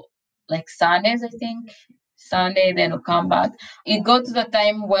go like Sundays, I think. Sunday, then we come back. It got to the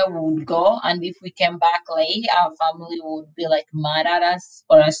time where we would go, and if we came back late, our family would be like mad at us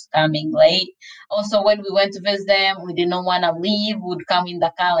for us coming late. Also, when we went to visit them, we did not want to leave. We would come in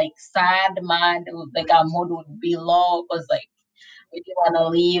the car like sad, mad, like our mood would be low because like we didn't want to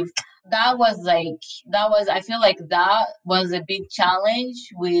leave. That was like I feel like that was a big challenge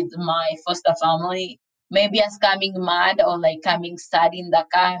with my foster family. Maybe us coming mad or like coming sad in the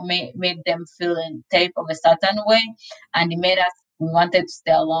car made them feel in type of a certain way, and it made us we wanted to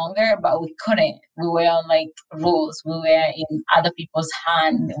stay longer, but we couldn't. We were on like rules. We were in other people's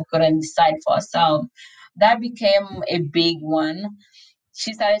hand. We couldn't decide for ourselves. That became a big one.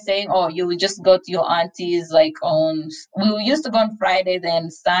 She started saying, "Oh, you will just go to your auntie's like on." We used to go on Friday,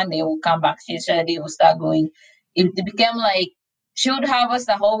 then Sunday we'll come back. She said it will start going. It became like she would have us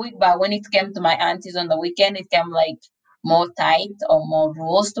the whole week, but when it came to my aunties on the weekend, it came like more tight or more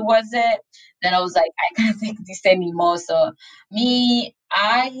rules towards it. Then I was like, I can't take this anymore. So my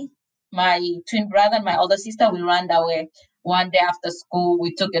twin brother, and my older sister, we ran that way. One day after school,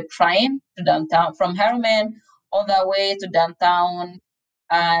 we took a train to downtown from Harriman all the way to downtown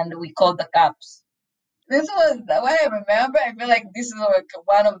and we called the cops. This was what I remember. I feel like this is like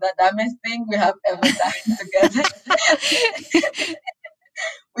one of the dumbest things we have ever done together.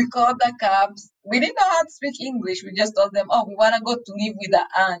 We called the cops. We didn't know how to speak English. We just told them, "Oh, we want to go to live with the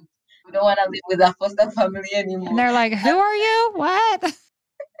aunt. We don't want to live with our foster family And anymore." they're like, "Who are you? What?"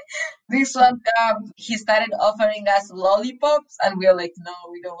 This one cop, he started offering us lollipops, and we were like, "No,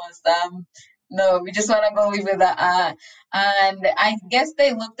 we don't want some. No, we just want to go live with the aunt." And I guess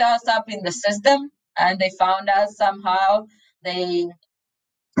they looked us up in the system and they found us somehow. They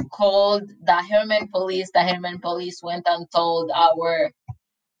called the Herman police. The Herman police went and told our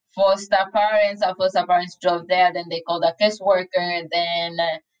foster parents. Our foster parents drove there. Then they called a caseworker. Then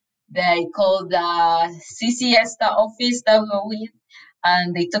they called the CCS, the office that we were with,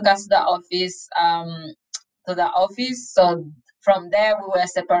 and they took us to the office. So from there, we were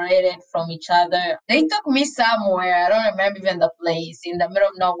separated from each other. They took me somewhere. I don't remember even the place, in the middle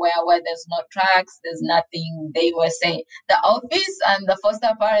of nowhere where there's no tracks, there's nothing. They were saying the office and the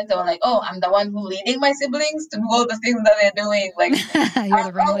foster parents were like, "Oh, I'm the one who leading my siblings to do all the things that they're doing." Like, You're the I'm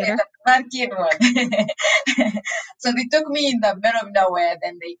always ringleader. the bad kid one. So they took me in the middle of nowhere.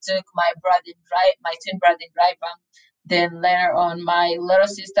 Then they took my twin brother in driver. Then later on, my little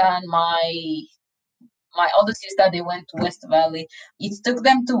sister and my older sister, they went to West Valley. It took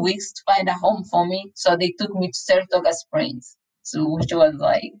them 2 weeks to find a home for me, so they took me to Saratoga Springs, so which was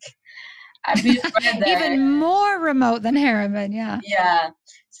like a bit further. Even more remote than Harriman. Yeah. Yeah,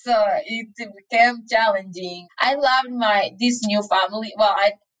 so it became challenging. I loved my this new family. Well,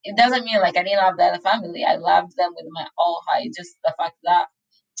 it doesn't mean like I didn't love the other family. I loved them with my all heart. It's just the fact that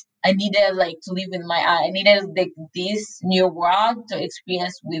I needed like to live with my aunt. I needed like this new world to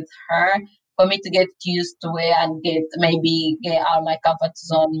experience with her for me to get used to it and get out of my comfort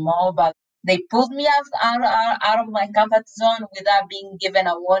zone more. But they pulled me out of my comfort zone without being given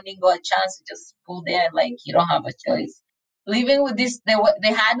a warning or a chance to just pull there. Like you don't have a choice. Living with this,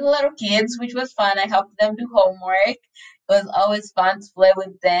 they had little kids, which was fun. I helped them do homework. It was always fun to play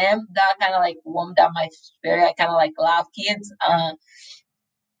with them. That kind of like warmed up my spirit. I kind of like love kids.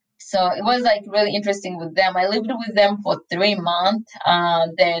 So it was like really interesting with them. I lived with them for 3 months.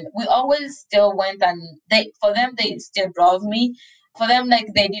 Then we always still went and for them they still drove me. For them,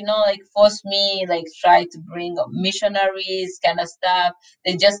 like they did not like force me, like try to bring up missionaries kind of stuff.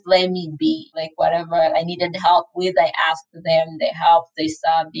 They just let me be like whatever I needed help with. I asked them, they helped, they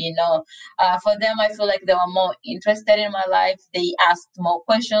subbed. For them, I feel like they were more interested in my life. They asked more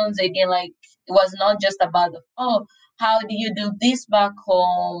questions. They didn't like it was not just about the how do you do this back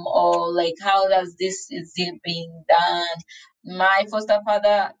home or like how does this is it being done. My foster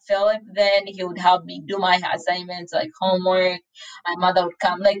father Philip, then he would help me do my assignments like homework. My mother would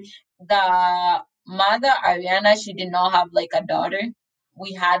come like the mother, Ariana, she did not have like a daughter.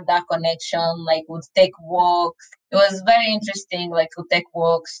 We had that connection, like would take walks. It was very interesting, like we'd take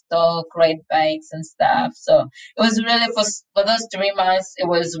walks, talk, ride bikes and stuff. So it was really for those 3 months, it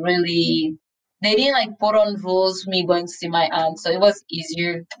was really they didn't like put on rules for me going to see my aunt. So it was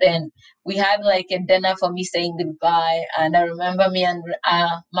easier. Then we had like a dinner for me saying goodbye. And I remember me and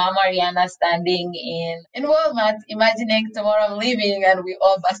Mama Ariana standing in Walmart, imagining tomorrow I'm leaving, and we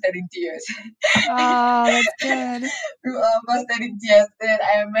all busted in tears. Oh, that's good. We all busted in tears. Then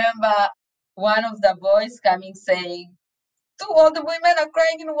I remember one of the boys coming saying, two older women are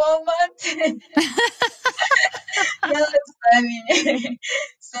crying in Walmart. That was funny.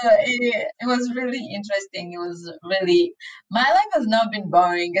 So it was really interesting. It was really, my life has not been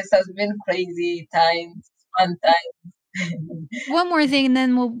boring. It has been crazy times, fun times. One more thing, and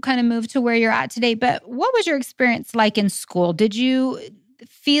then we'll kind of move to where you're at today. But what was your experience like in school? Did you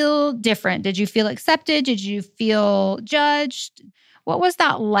feel different? Did you feel accepted? Did you feel judged? What was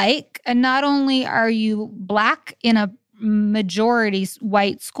that like? And not only are you Black in a majority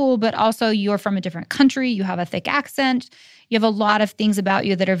white school, but also you're from a different country. You have a thick accent. You have a lot of things about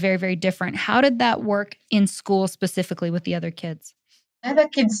you that are very, very different. How did that work in school specifically with the other kids? Other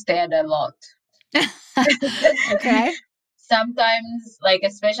kids stared a lot. Okay. Sometimes, like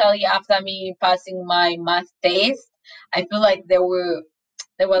especially after me passing my math test, I feel like they were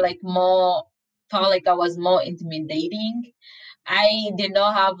like more felt like I was more intimidating. I did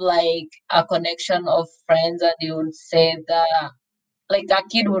not have like a connection of friends that you would say that like a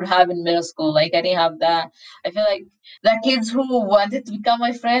kid would have in middle school. Like I didn't have that. I feel like the kids who wanted to become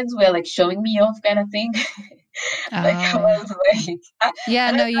my friends were like showing me off kind of thing. Like I Oh, was like yeah, I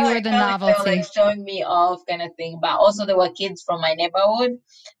don't no, know, you were I the felt like they were like novelty. showing me off kind of thing. But also there were kids from my neighborhood,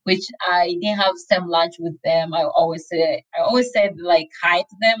 which I didn't have same lunch with them. I always said like hi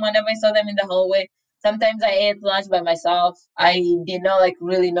to them whenever I saw them in the hallway. Sometimes I ate lunch by myself. I did not like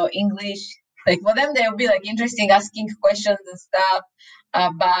really know English. Like for them they would be like interesting asking questions and stuff.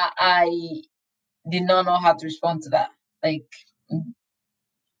 But I did not know how to respond to that. Like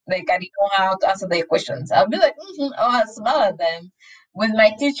like I didn't know how to answer their questions. I'll be like, I'll smile at them. With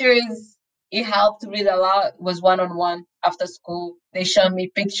my teachers, it helped read a lot. It was one on one after school. They showed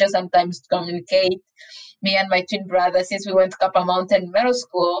me pictures sometimes to communicate. Me and my twin brother, since we went to Kappa Mountain Middle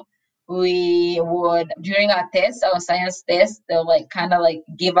School, we would during our test, our science test, they'll like kind of like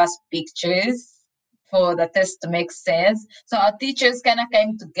give us pictures for the test to make sense. So our teachers kind of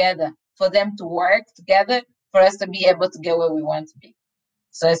came together for them to work together for us to be able to get where we want to be.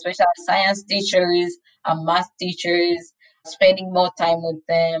 So especially science teachers and math teachers, spending more time with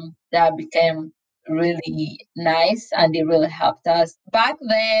them, that became really nice and it really helped us. Back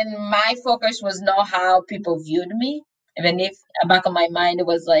then, my focus was not how people viewed me. Even if back of my mind it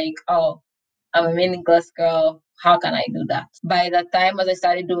was like, oh, I'm a meaningless girl. How can I do that? By the time as I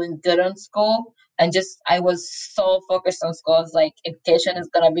started doing good in school, and just I was so focused on school, I was like, education is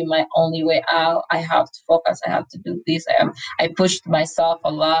gonna be my only way out. I have to focus. I have to do this. I pushed myself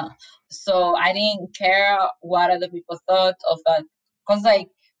a lot, so I didn't care what other people thought of that. Cause like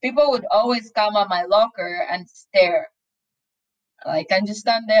people would always come at my locker and stare. Like I just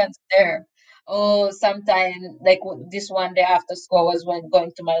stand there and stare. Oh, sometime like this one day after school was when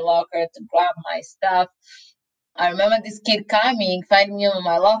going to my locker to grab my stuff. I remember this kid coming, finding me in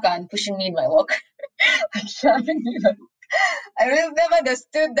my locker and pushing me in my locker, like shoving me. I really never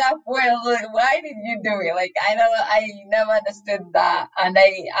understood that well. Like, why did you do it? Like I never understood that, and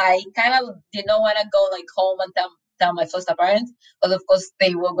I kind of did not want to go like home and tell my foster parents, because of course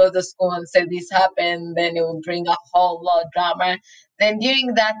they will go to school and say this happened, then it will bring a whole lot of drama. Then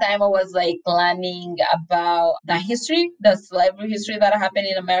during that time, I was like learning about the history, the slavery history that happened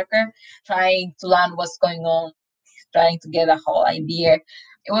in America, trying to learn what's going on, trying to get a whole idea.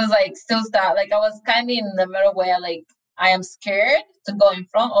 It was like still start like I was kind of in the middle where like I am scared to go in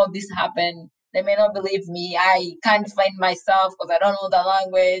front. Oh, this happened. They may not believe me. I can't find myself because I don't know the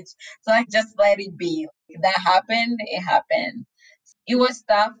language. So I just let it be. That happened. It happened. It was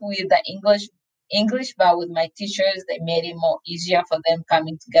tough with the English, but with my teachers, they made it more easier for them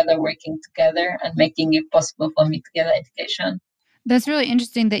coming together, working together, and making it possible for me to get an education. That's really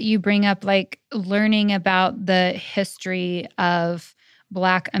interesting that you bring up like learning about the history of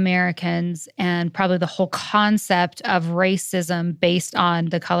Black Americans and probably the whole concept of racism based on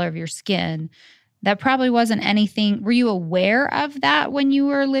the color of your skin. That probably wasn't anything. Were you aware of that when you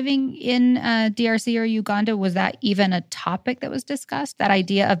were living in DRC or Uganda? Was that even a topic that was discussed? That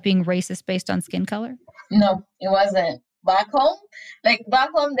idea of being racist based on skin color? No, it wasn't. Back home, this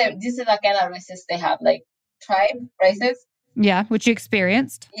is the kind of races they have, like tribe races. Yeah, which you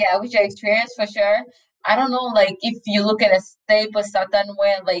experienced. Yeah, which I experienced for sure. I don't know, like if you look at a state a certain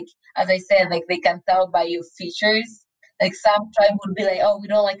way, like as I said, like they can tell by your features. Like some tribe would be like, oh, we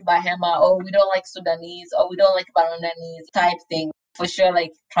don't like Bahema, or we don't like Sudanese, or we don't like Baronanese type thing. For sure,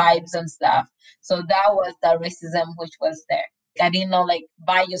 like tribes and stuff. So that was the racism which was there. I didn't know like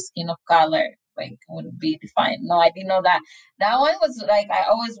by your skin of color, like would be defined. No, I didn't know that. That one was like I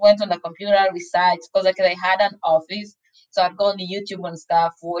always went on the computer research because like I had an office, so I'd go on the YouTube and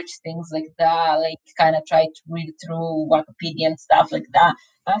stuff, watch things like that, like kind of try to read through Wikipedia and stuff like that.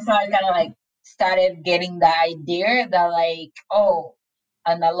 That's how I kind of like started getting the idea that like, oh,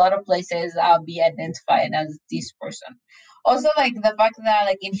 and a lot of places I'll be identified as this person. Also, like the fact that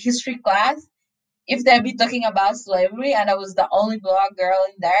like in history class, if they'd be talking about slavery and I was the only black girl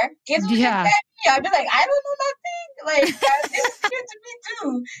in there, kids would just Yeah. at me. I'd be like, I don't know nothing. Like this is new to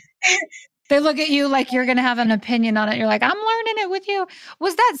me too. They look at you like you're going to have an opinion on it. You're like, I'm learning it with you.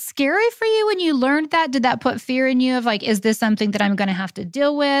 Was that scary for you when you learned that? Did that put fear in you of like, is this something that I'm going to have to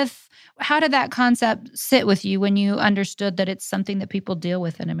deal with? How did that concept sit with you when you understood that it's something that people deal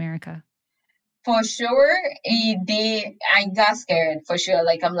with in America? For sure, it did. I got scared for sure.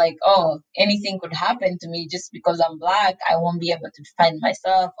 Like I'm like, oh, anything could happen to me just because I'm black. I won't be able to defend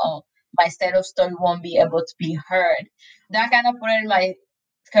myself, or my state of story won't be able to be heard. That kind of put in my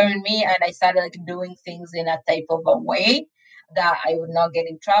scared me, and I started like doing things in a type of a way that I would not get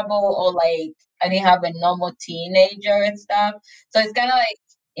in trouble, or like I didn't have a normal teenager and stuff. So it's kind of like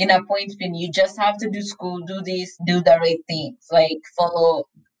in a point when you just have to do school, do this, do the right things, like follow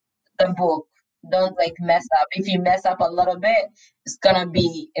the book. Don't like mess up. If you mess up a little bit, it's gonna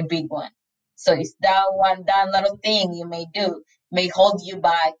be a big one. So it's that one, that little thing you may do may hold you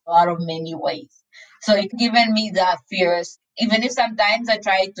back a lot of many ways. So it's given me that fears, even if sometimes I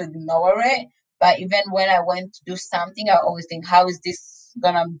try to ignore it. But even when I went to do something, I always think, how is this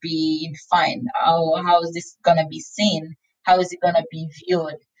gonna be defined? How is this gonna be seen? How is it gonna be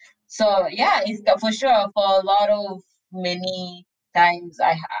viewed? So yeah, it's for sure for a lot of many times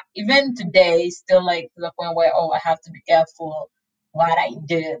even today still like to the point where, oh, I have to be careful what I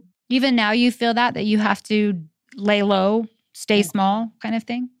do. Even now, you feel that you have to lay low, stay Mm. small kind of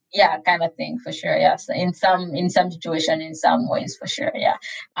thing? Yeah, kind of thing for sure. Yes, in some situation, in some ways for sure. Yeah,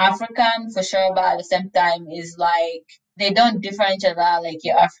 African for sure, but at the same time is like they don't differentiate that like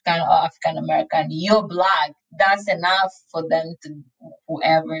you're African or African American. You're black. That's enough for them to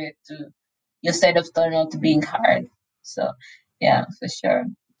whoever to your state of story not to being hard. So yeah, for sure.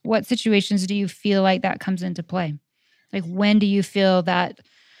 What situations do you feel like that comes into play? Like, when do you feel that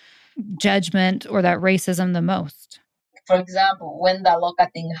judgment or that racism the most? For example, when the Loca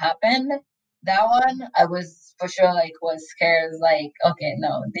thing happened, that one I was for sure like was scared. Like, okay,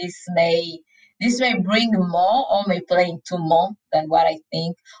 no, this may bring more or may play into more than what I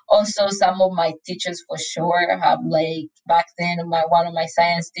think. Also, some of my teachers for sure have like back then my one of my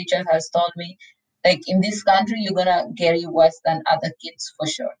science teachers has told me like in this country you're gonna get it worse than other kids for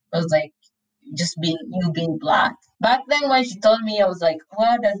sure. It was like just being you being black. Back then when she told me, I was like,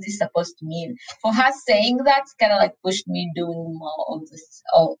 what does this supposed to mean? For her saying that kind of like pushed me doing more of this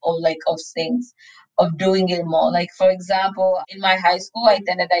of like of things of doing it more. Like for example, in my high school, I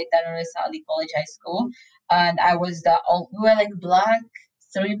attended Itinerary Sally College High School, and I was we were like black,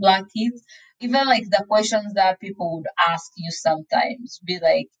 three black kids. Even like the questions that people would ask you sometimes be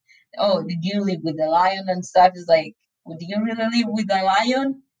like, oh, did you live with the lion and stuff? Is like, would you really live with the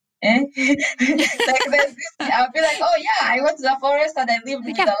lion? Eh? Like there's this, I'll be like, oh yeah, I went to the forest and I lived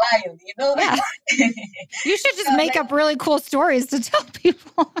with Yeah. a lion, you know? Yeah. You should just So make like, up really cool stories to tell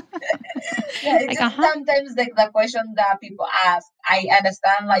people. yeah, it's Like, just sometimes like the question that people ask. I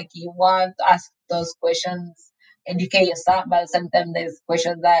understand like you want to ask those questions, educate yourself, but sometimes there's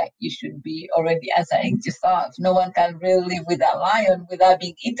questions that you should be already answering yourself. No one can really live with a lion without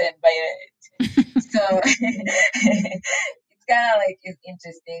being eaten by it. So it's kind of like it's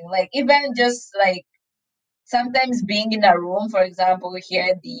interesting. Like even just like sometimes being in a room, for example, here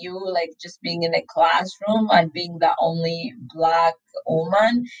at the U, like just being in a classroom and being the only black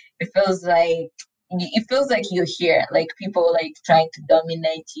woman, it feels like you're here, like people like trying to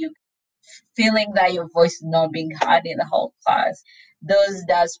dominate you, feeling that your voice is not being heard in the whole class. Those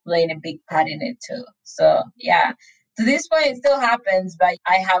does play a big part in it too. So yeah, to this point it still happens, but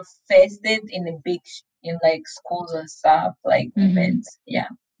I have faced it in in like schools and stuff, like mhm. events. Yeah.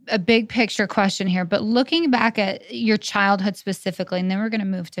 A big picture question here, but looking back at your childhood specifically, and then we're going to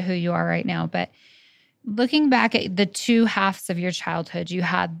move to who you are right now. But looking back at the two halves of your childhood, you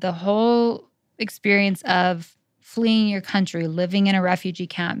had the whole experience of fleeing your country, living in a refugee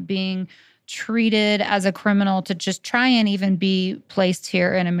camp, being treated as a criminal to just try and even be placed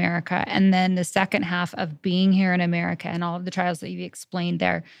here in America. And then the second half of being here in America and all of the trials that you explained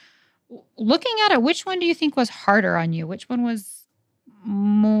there. Looking at it, which one do you think was harder on you? Which one was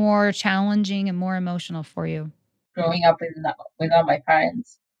more challenging and more emotional for you? Growing up without my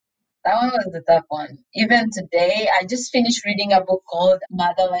parents. That one was the tough one. Even today, I just finished reading a book called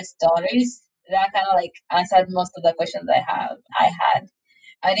Motherless Daughters. That kind of like answered most of the questions I had.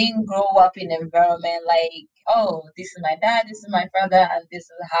 I didn't grow up in an environment like, oh, this is my dad, this is my father, and this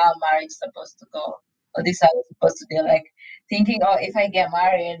is how marriage is supposed to go. Or this is how it's supposed to be. Like thinking, oh, if I get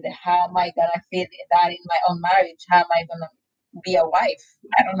married, how am I gonna fit that in my own marriage? How am I gonna be a wife?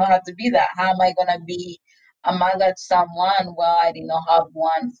 I don't know how to be that. How am I gonna be a mother to someone? Well, I did not have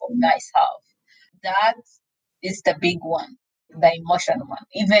one for myself. That is the big one, the emotional one.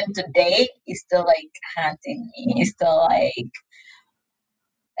 Even today, it's still like haunting me. It's still like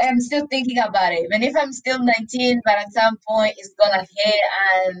I'm still thinking about it. Even if I'm still 19, but at some point it's gonna hit,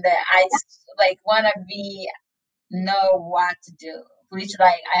 and I just like wanna be know what to do. Which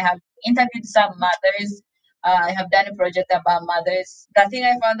like I have interviewed some mothers. I have done a project about mothers. The thing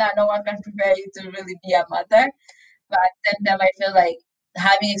I found out no one can prepare you to really be a mother. But at the same time, I feel like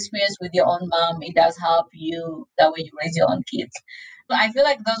having experience with your own mom, it does help you that way you raise your own kids. So I feel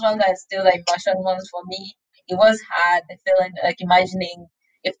like those ones are still like emotional ones for me. It was hard feeling like imagining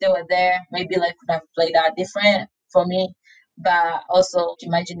if they were there, maybe like could have played out different for me. But also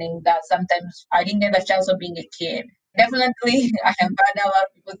imagining that sometimes I didn't get a chance of being a kid. Definitely, I have heard a lot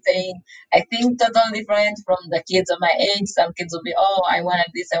of people saying, I think totally different from the kids of my age. Some kids will be, oh, I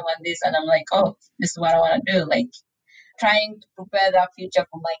wanted this, I want this. And I'm like, oh, this is what I want to do. Like, trying to prepare that future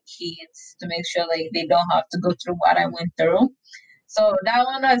for my kids to make sure like they don't have to go through what I went through. So that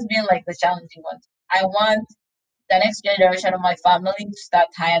one has been like the challenging one. I want the next generation of my family to start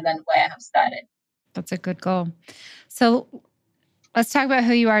higher than where I have started. That's a good goal. So let's talk about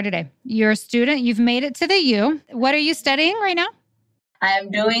who you are today. You're a student. You've made it to the U. What are you studying right now? I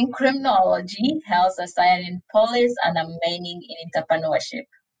am doing criminology, health society and police, and I'm maining in entrepreneurship.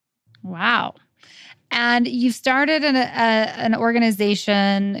 Wow. And you've started an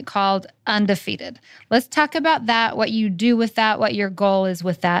organization called Undefeated. Let's talk about that, what you do with that, what your goal is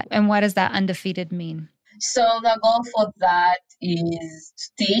with that, and what does that Undefeated mean? So the goal for that is to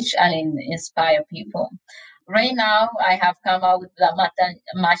teach and inspire people. Right now, I have come out with the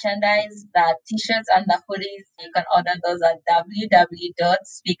merchandise, the t-shirts and the hoodies. You can order those at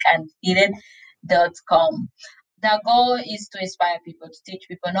www.speakandfitted.com. The goal is to inspire people, to teach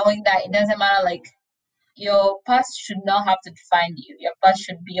people, knowing that it doesn't matter like your past should not have to define you. Your past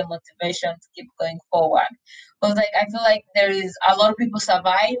should be your motivation to keep going forward. Because like I feel like there is a lot of people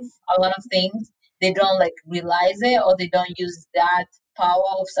survive a lot of things. They don't like realize it or they don't use that power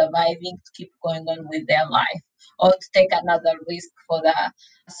of surviving to keep going on with their life or to take another risk for that.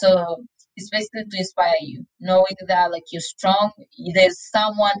 So it's basically to inspire you, knowing that like you're strong, there's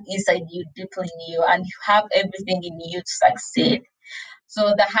someone inside you, deeply in you, and you have everything in you to succeed.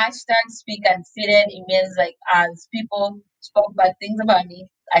 So the hashtag speak and fitted, it means like as people spoke bad things about me,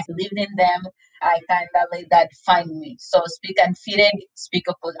 I believed in them. I kind of let that define me. So speak and fitted, speak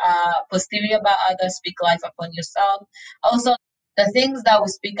up positivity about others, speak life upon yourself. Also, the things that we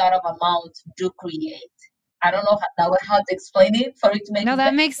speak out of our mouth do create. I don't know how to explain it for it to make No, that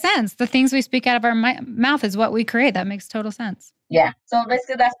sense. makes sense. The things we speak out of our mouth is what we create. That makes total sense. Yeah. So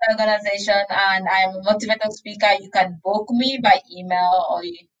basically, that's the organization, and I'm a motivational speaker. You can book me by email,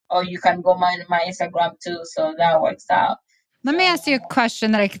 or you can go my Instagram too. So that works out. Let me ask you a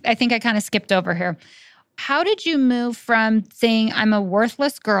question that I think I kind of skipped over here. How did you move from saying I'm a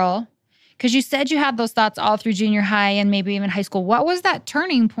worthless girl? Because you said you had those thoughts all through junior high and maybe even high school. What was that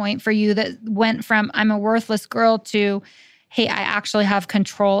turning point for you that went from I'm a worthless girl to, hey, I actually have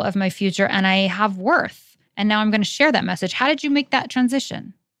control of my future and I have worth. And now I'm going to share that message. How did you make that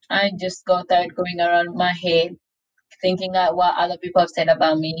transition? I just got tired going around my head, thinking what other people have said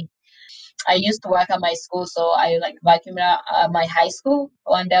about me. I used to work at my school, so I like vacuumed out my high school.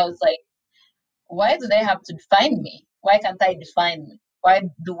 One day I was like, why do they have to define me? Why can't I define me? Why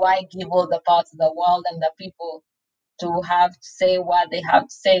do I give all the power to the world and the people to have to say what they have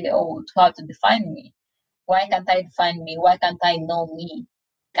to say or to have to define me? Why can't I define me? Why can't I know me?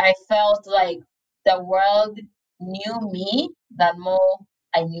 I felt like the world knew me than more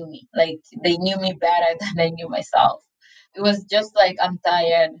I knew me. Like they knew me better than I knew myself. It was just like I'm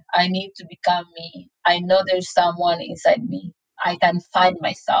tired. I need to become me. I know there's someone inside me. I can find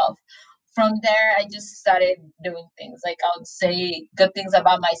myself. From there, I just started doing things. Like I would say good things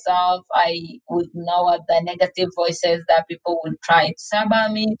about myself. I would know what the negative voices that people would try to say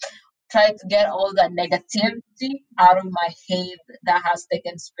about me. try to get all the negativity out of my head that has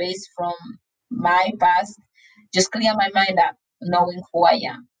taken space from my past. Just clear my mind up, knowing who I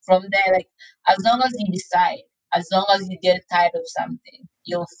am. From there, like, as long as you decide, as long as you get tired of something,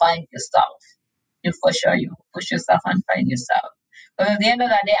 you'll find yourself. You for sure you push yourself and find yourself. But at the end of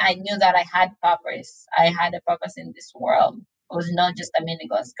the day, I knew that I had purpose. I had a purpose in this world. I was not just a mini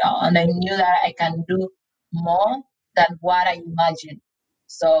girl, and I knew that I can do more than what I imagined.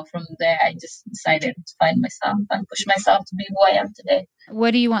 So from there, I just decided to find myself and push myself to be who I am today.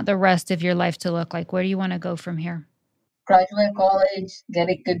 What do you want the rest of your life to look like? Where do you want to go from here? Graduate college, get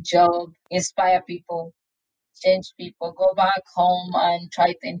a good job, inspire people, change people, go back home and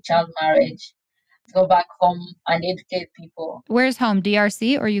try to end child marriage, go back home and educate people. Where's home,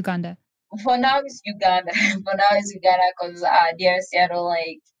 DRC or Uganda? For now, it's Uganda. For now, it's Uganda because DRC, I don't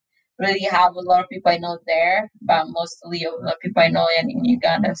like really have a lot of people I know there, but mostly a lot of people I know in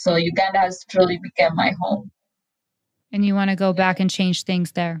Uganda. So Uganda has truly become my home. And you want to go back and change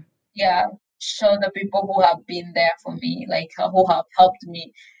things there? Yeah, show the people who have been there for me, like who have helped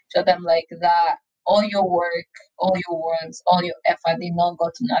me, show them like that all your work, all your words, all your effort did not go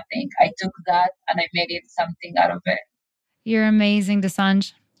to nothing. I took that and I made it something out of it. You're amazing,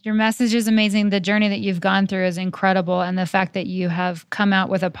 Dasanj. Your message is amazing. The journey that you've gone through is incredible. And the fact that you have come out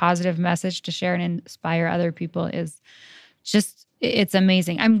with a positive message to share and inspire other people is just, it's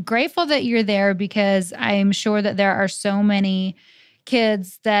amazing. I'm grateful that you're there because I'm sure that there are so many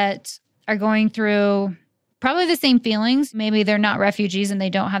kids that are going through probably the same feelings. Maybe they're not refugees and they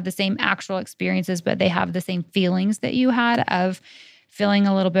don't have the same actual experiences, but they have the same feelings that you had of feeling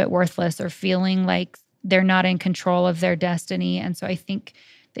a little bit worthless or feeling like they're not in control of their destiny. And so I think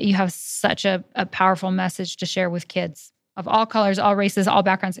that you have such a powerful message to share with kids of all colors, all races, all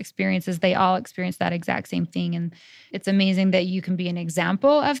backgrounds, experiences. They all experience that exact same thing. And it's amazing that you can be an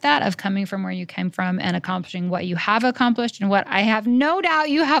example of that, of coming from where you came from and accomplishing what you have accomplished and what I have no doubt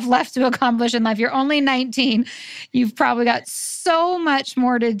you have left to accomplish in life. You're only 19. You've probably got so much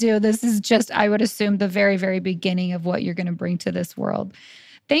more to do. This is just, I would assume, the very, very beginning of what you're going to bring to this world.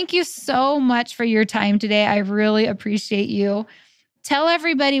 Thank you so much for your time today. I really appreciate you. Tell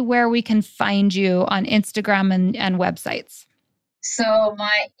everybody where we can find you on Instagram and websites. So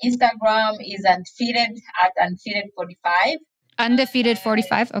my Instagram is undefeated at undefeated45. Undefeated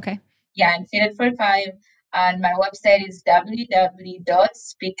 45, okay. Yeah, undefeated45. And my website is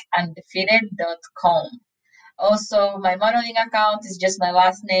www.speakundefeated.com. Also, my modeling account is just my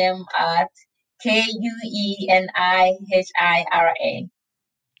last name at KUENIHIRA.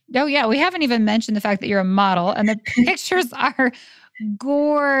 Oh, yeah. We haven't even mentioned the fact that you're a model, and the pictures are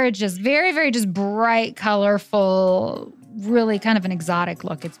gorgeous. Very, very just bright, colorful, really kind of an exotic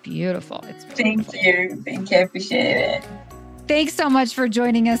look. It's beautiful. It's really Thank you. Thank you. I appreciate it. Thanks so much for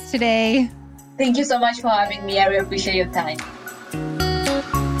joining us today. Thank you so much for having me. I really appreciate your time.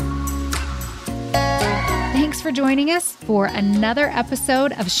 Thanks for joining us for another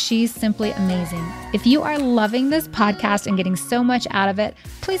episode of She's Simply Amazing. If you are loving this podcast and getting so much out of it,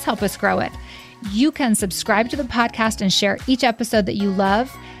 please help us grow it. You can subscribe to the podcast and share each episode that you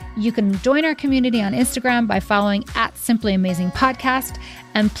love. You can join our community on Instagram by following @SimplyAmazingPodcast.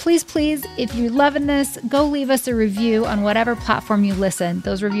 And please, please, if you're loving this, go leave us a review on whatever platform you listen.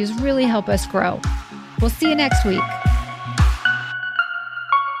 Those reviews really help us grow. We'll see you next week.